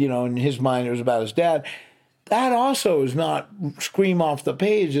dad, in his mind it was about his dad. That also is not scream off the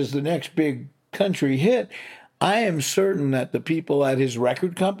page as the next big country hit. I am certain that the people at his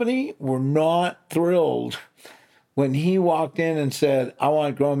record company were not thrilled when he walked in and said, I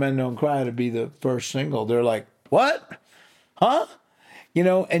want Grown Men Don't Cry to be the first single. They're like, what? Huh?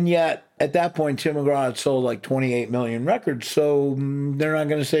 And yet at that point, Tim McGraw had sold like 28 million records. So they're not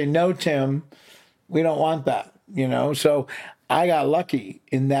going to say, no, Tim, we don't want that, So I got lucky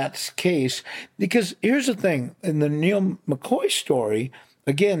in that case because here's the thing. In the Neil McCoy story,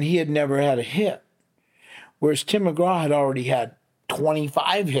 again, he had never had a hit, whereas Tim McGraw had already had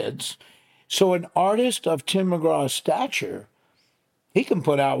 25 hits. So an artist of Tim McGraw's stature, he can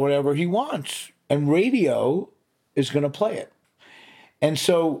put out whatever he wants, and radio is going to play it. And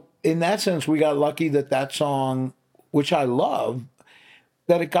so in that sense, we got lucky that song, which I love,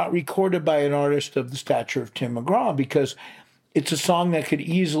 that it got recorded by an artist of the stature of Tim McGraw, because it's a song that could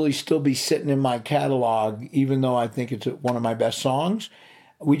easily still be sitting in my catalog, even though I think it's one of my best songs.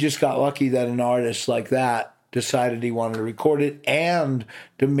 We just got lucky that an artist like that decided he wanted to record it and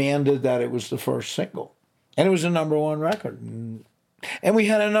demanded that it was the first single. And it was a #1 record. And we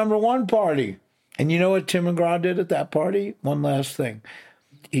had a #1 party. And you know what Tim McGraw did at that party? One last thing.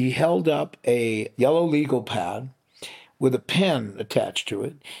 He held up a yellow legal pad with a pen attached to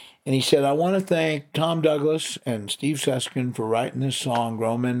it. And he said, I want to thank Tom Douglas and Steve Seskin for writing this song,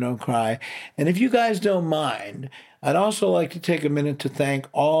 Grown Men Don't Cry. And if you guys don't mind, I'd also like to take a minute to thank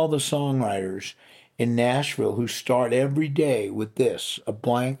all the songwriters in Nashville who start every day with this, a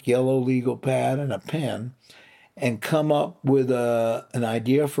blank yellow legal pad and a pen, and come up with an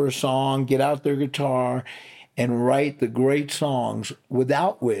idea for a song, get out their guitar, and write the great songs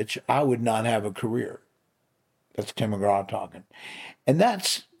without which I would not have a career. That's Tim McGraw talking. And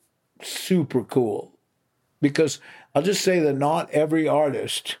that's super cool, because I'll just say that not every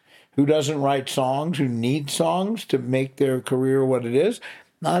artist who doesn't write songs, who needs songs to make their career what it is,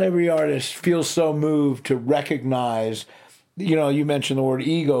 not every artist feels so moved to recognize, you mentioned the word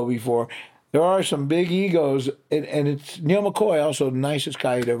ego before. There are some big egos, and it's Neil McCoy, also the nicest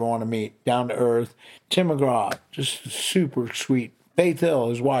guy you'd ever want to meet, down to earth. Tim McGraw, just super sweet. Faith Hill,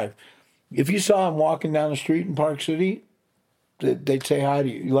 his wife. If you saw him walking down the street in Park City, they'd say hi to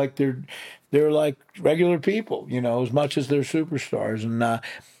you. Like they're like regular people, as much as they're superstars. And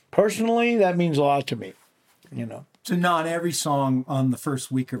personally, that means a lot to me, So not every song on the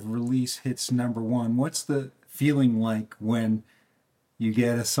first week of release hits #1. What's the feeling like when you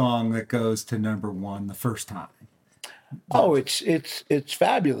get a song that goes to #1 the first time? Oh, it's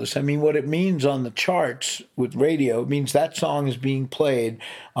fabulous. I mean, what it means on the charts with radio, it means that song is being played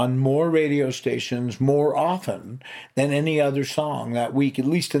on more radio stations more often than any other song that week, at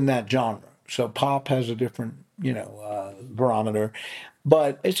least in that genre. So pop has a different, barometer,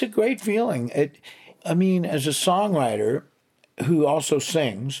 but it's a great feeling. As a songwriter who also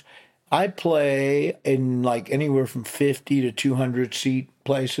sings, I play in like anywhere from 50 to 200 seat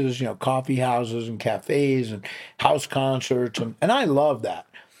places, coffee houses and cafes and house concerts. And I love that.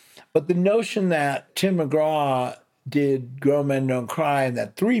 But the notion that Tim McGraw did Grown Men Don't Cry and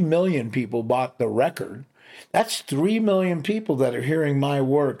that 3 million people bought the record, that's 3 million people that are hearing my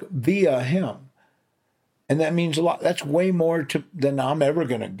work via him. And that means a lot. That's way more than I'm ever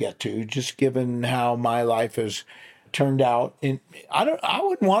going to get to, just given how my life has turned out. I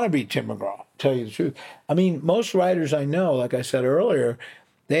wouldn't want to be Tim McGraw, tell you the truth. I mean, most writers I know, like I said earlier,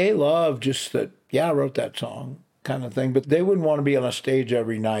 they love just that, yeah, I wrote that song kind of thing, but they wouldn't want to be on a stage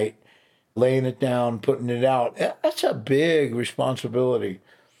every night, laying it down, putting it out. That's a big responsibility.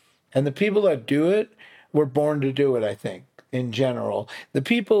 And the people that do it were born to do it, I think, in general. The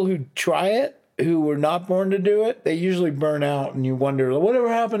people who try it, who were not born to do it, they usually burn out and you wonder, whatever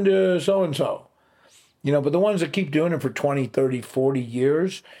happened to so-and-so? But the ones that keep doing it for 20, 30, 40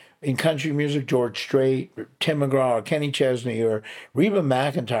 years, in country music, George Strait, or Tim McGraw, or Kenny Chesney, or Reba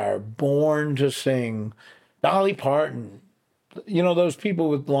McEntire, born to sing, Dolly Parton, those people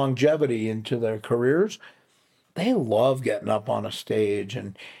with longevity into their careers, they love getting up on a stage,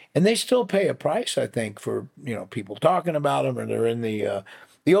 and they still pay a price, I think, for, people talking about them, or they're in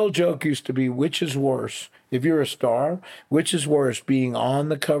the old joke used to be, which is worse, if you're a star, which is worse, being on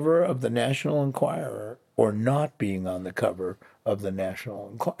the cover of the National Enquirer or not being on the cover of the National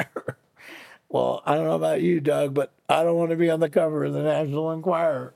Enquirer? Well, I don't know about you, Doug, but I don't want to be on the cover of the National Enquirer.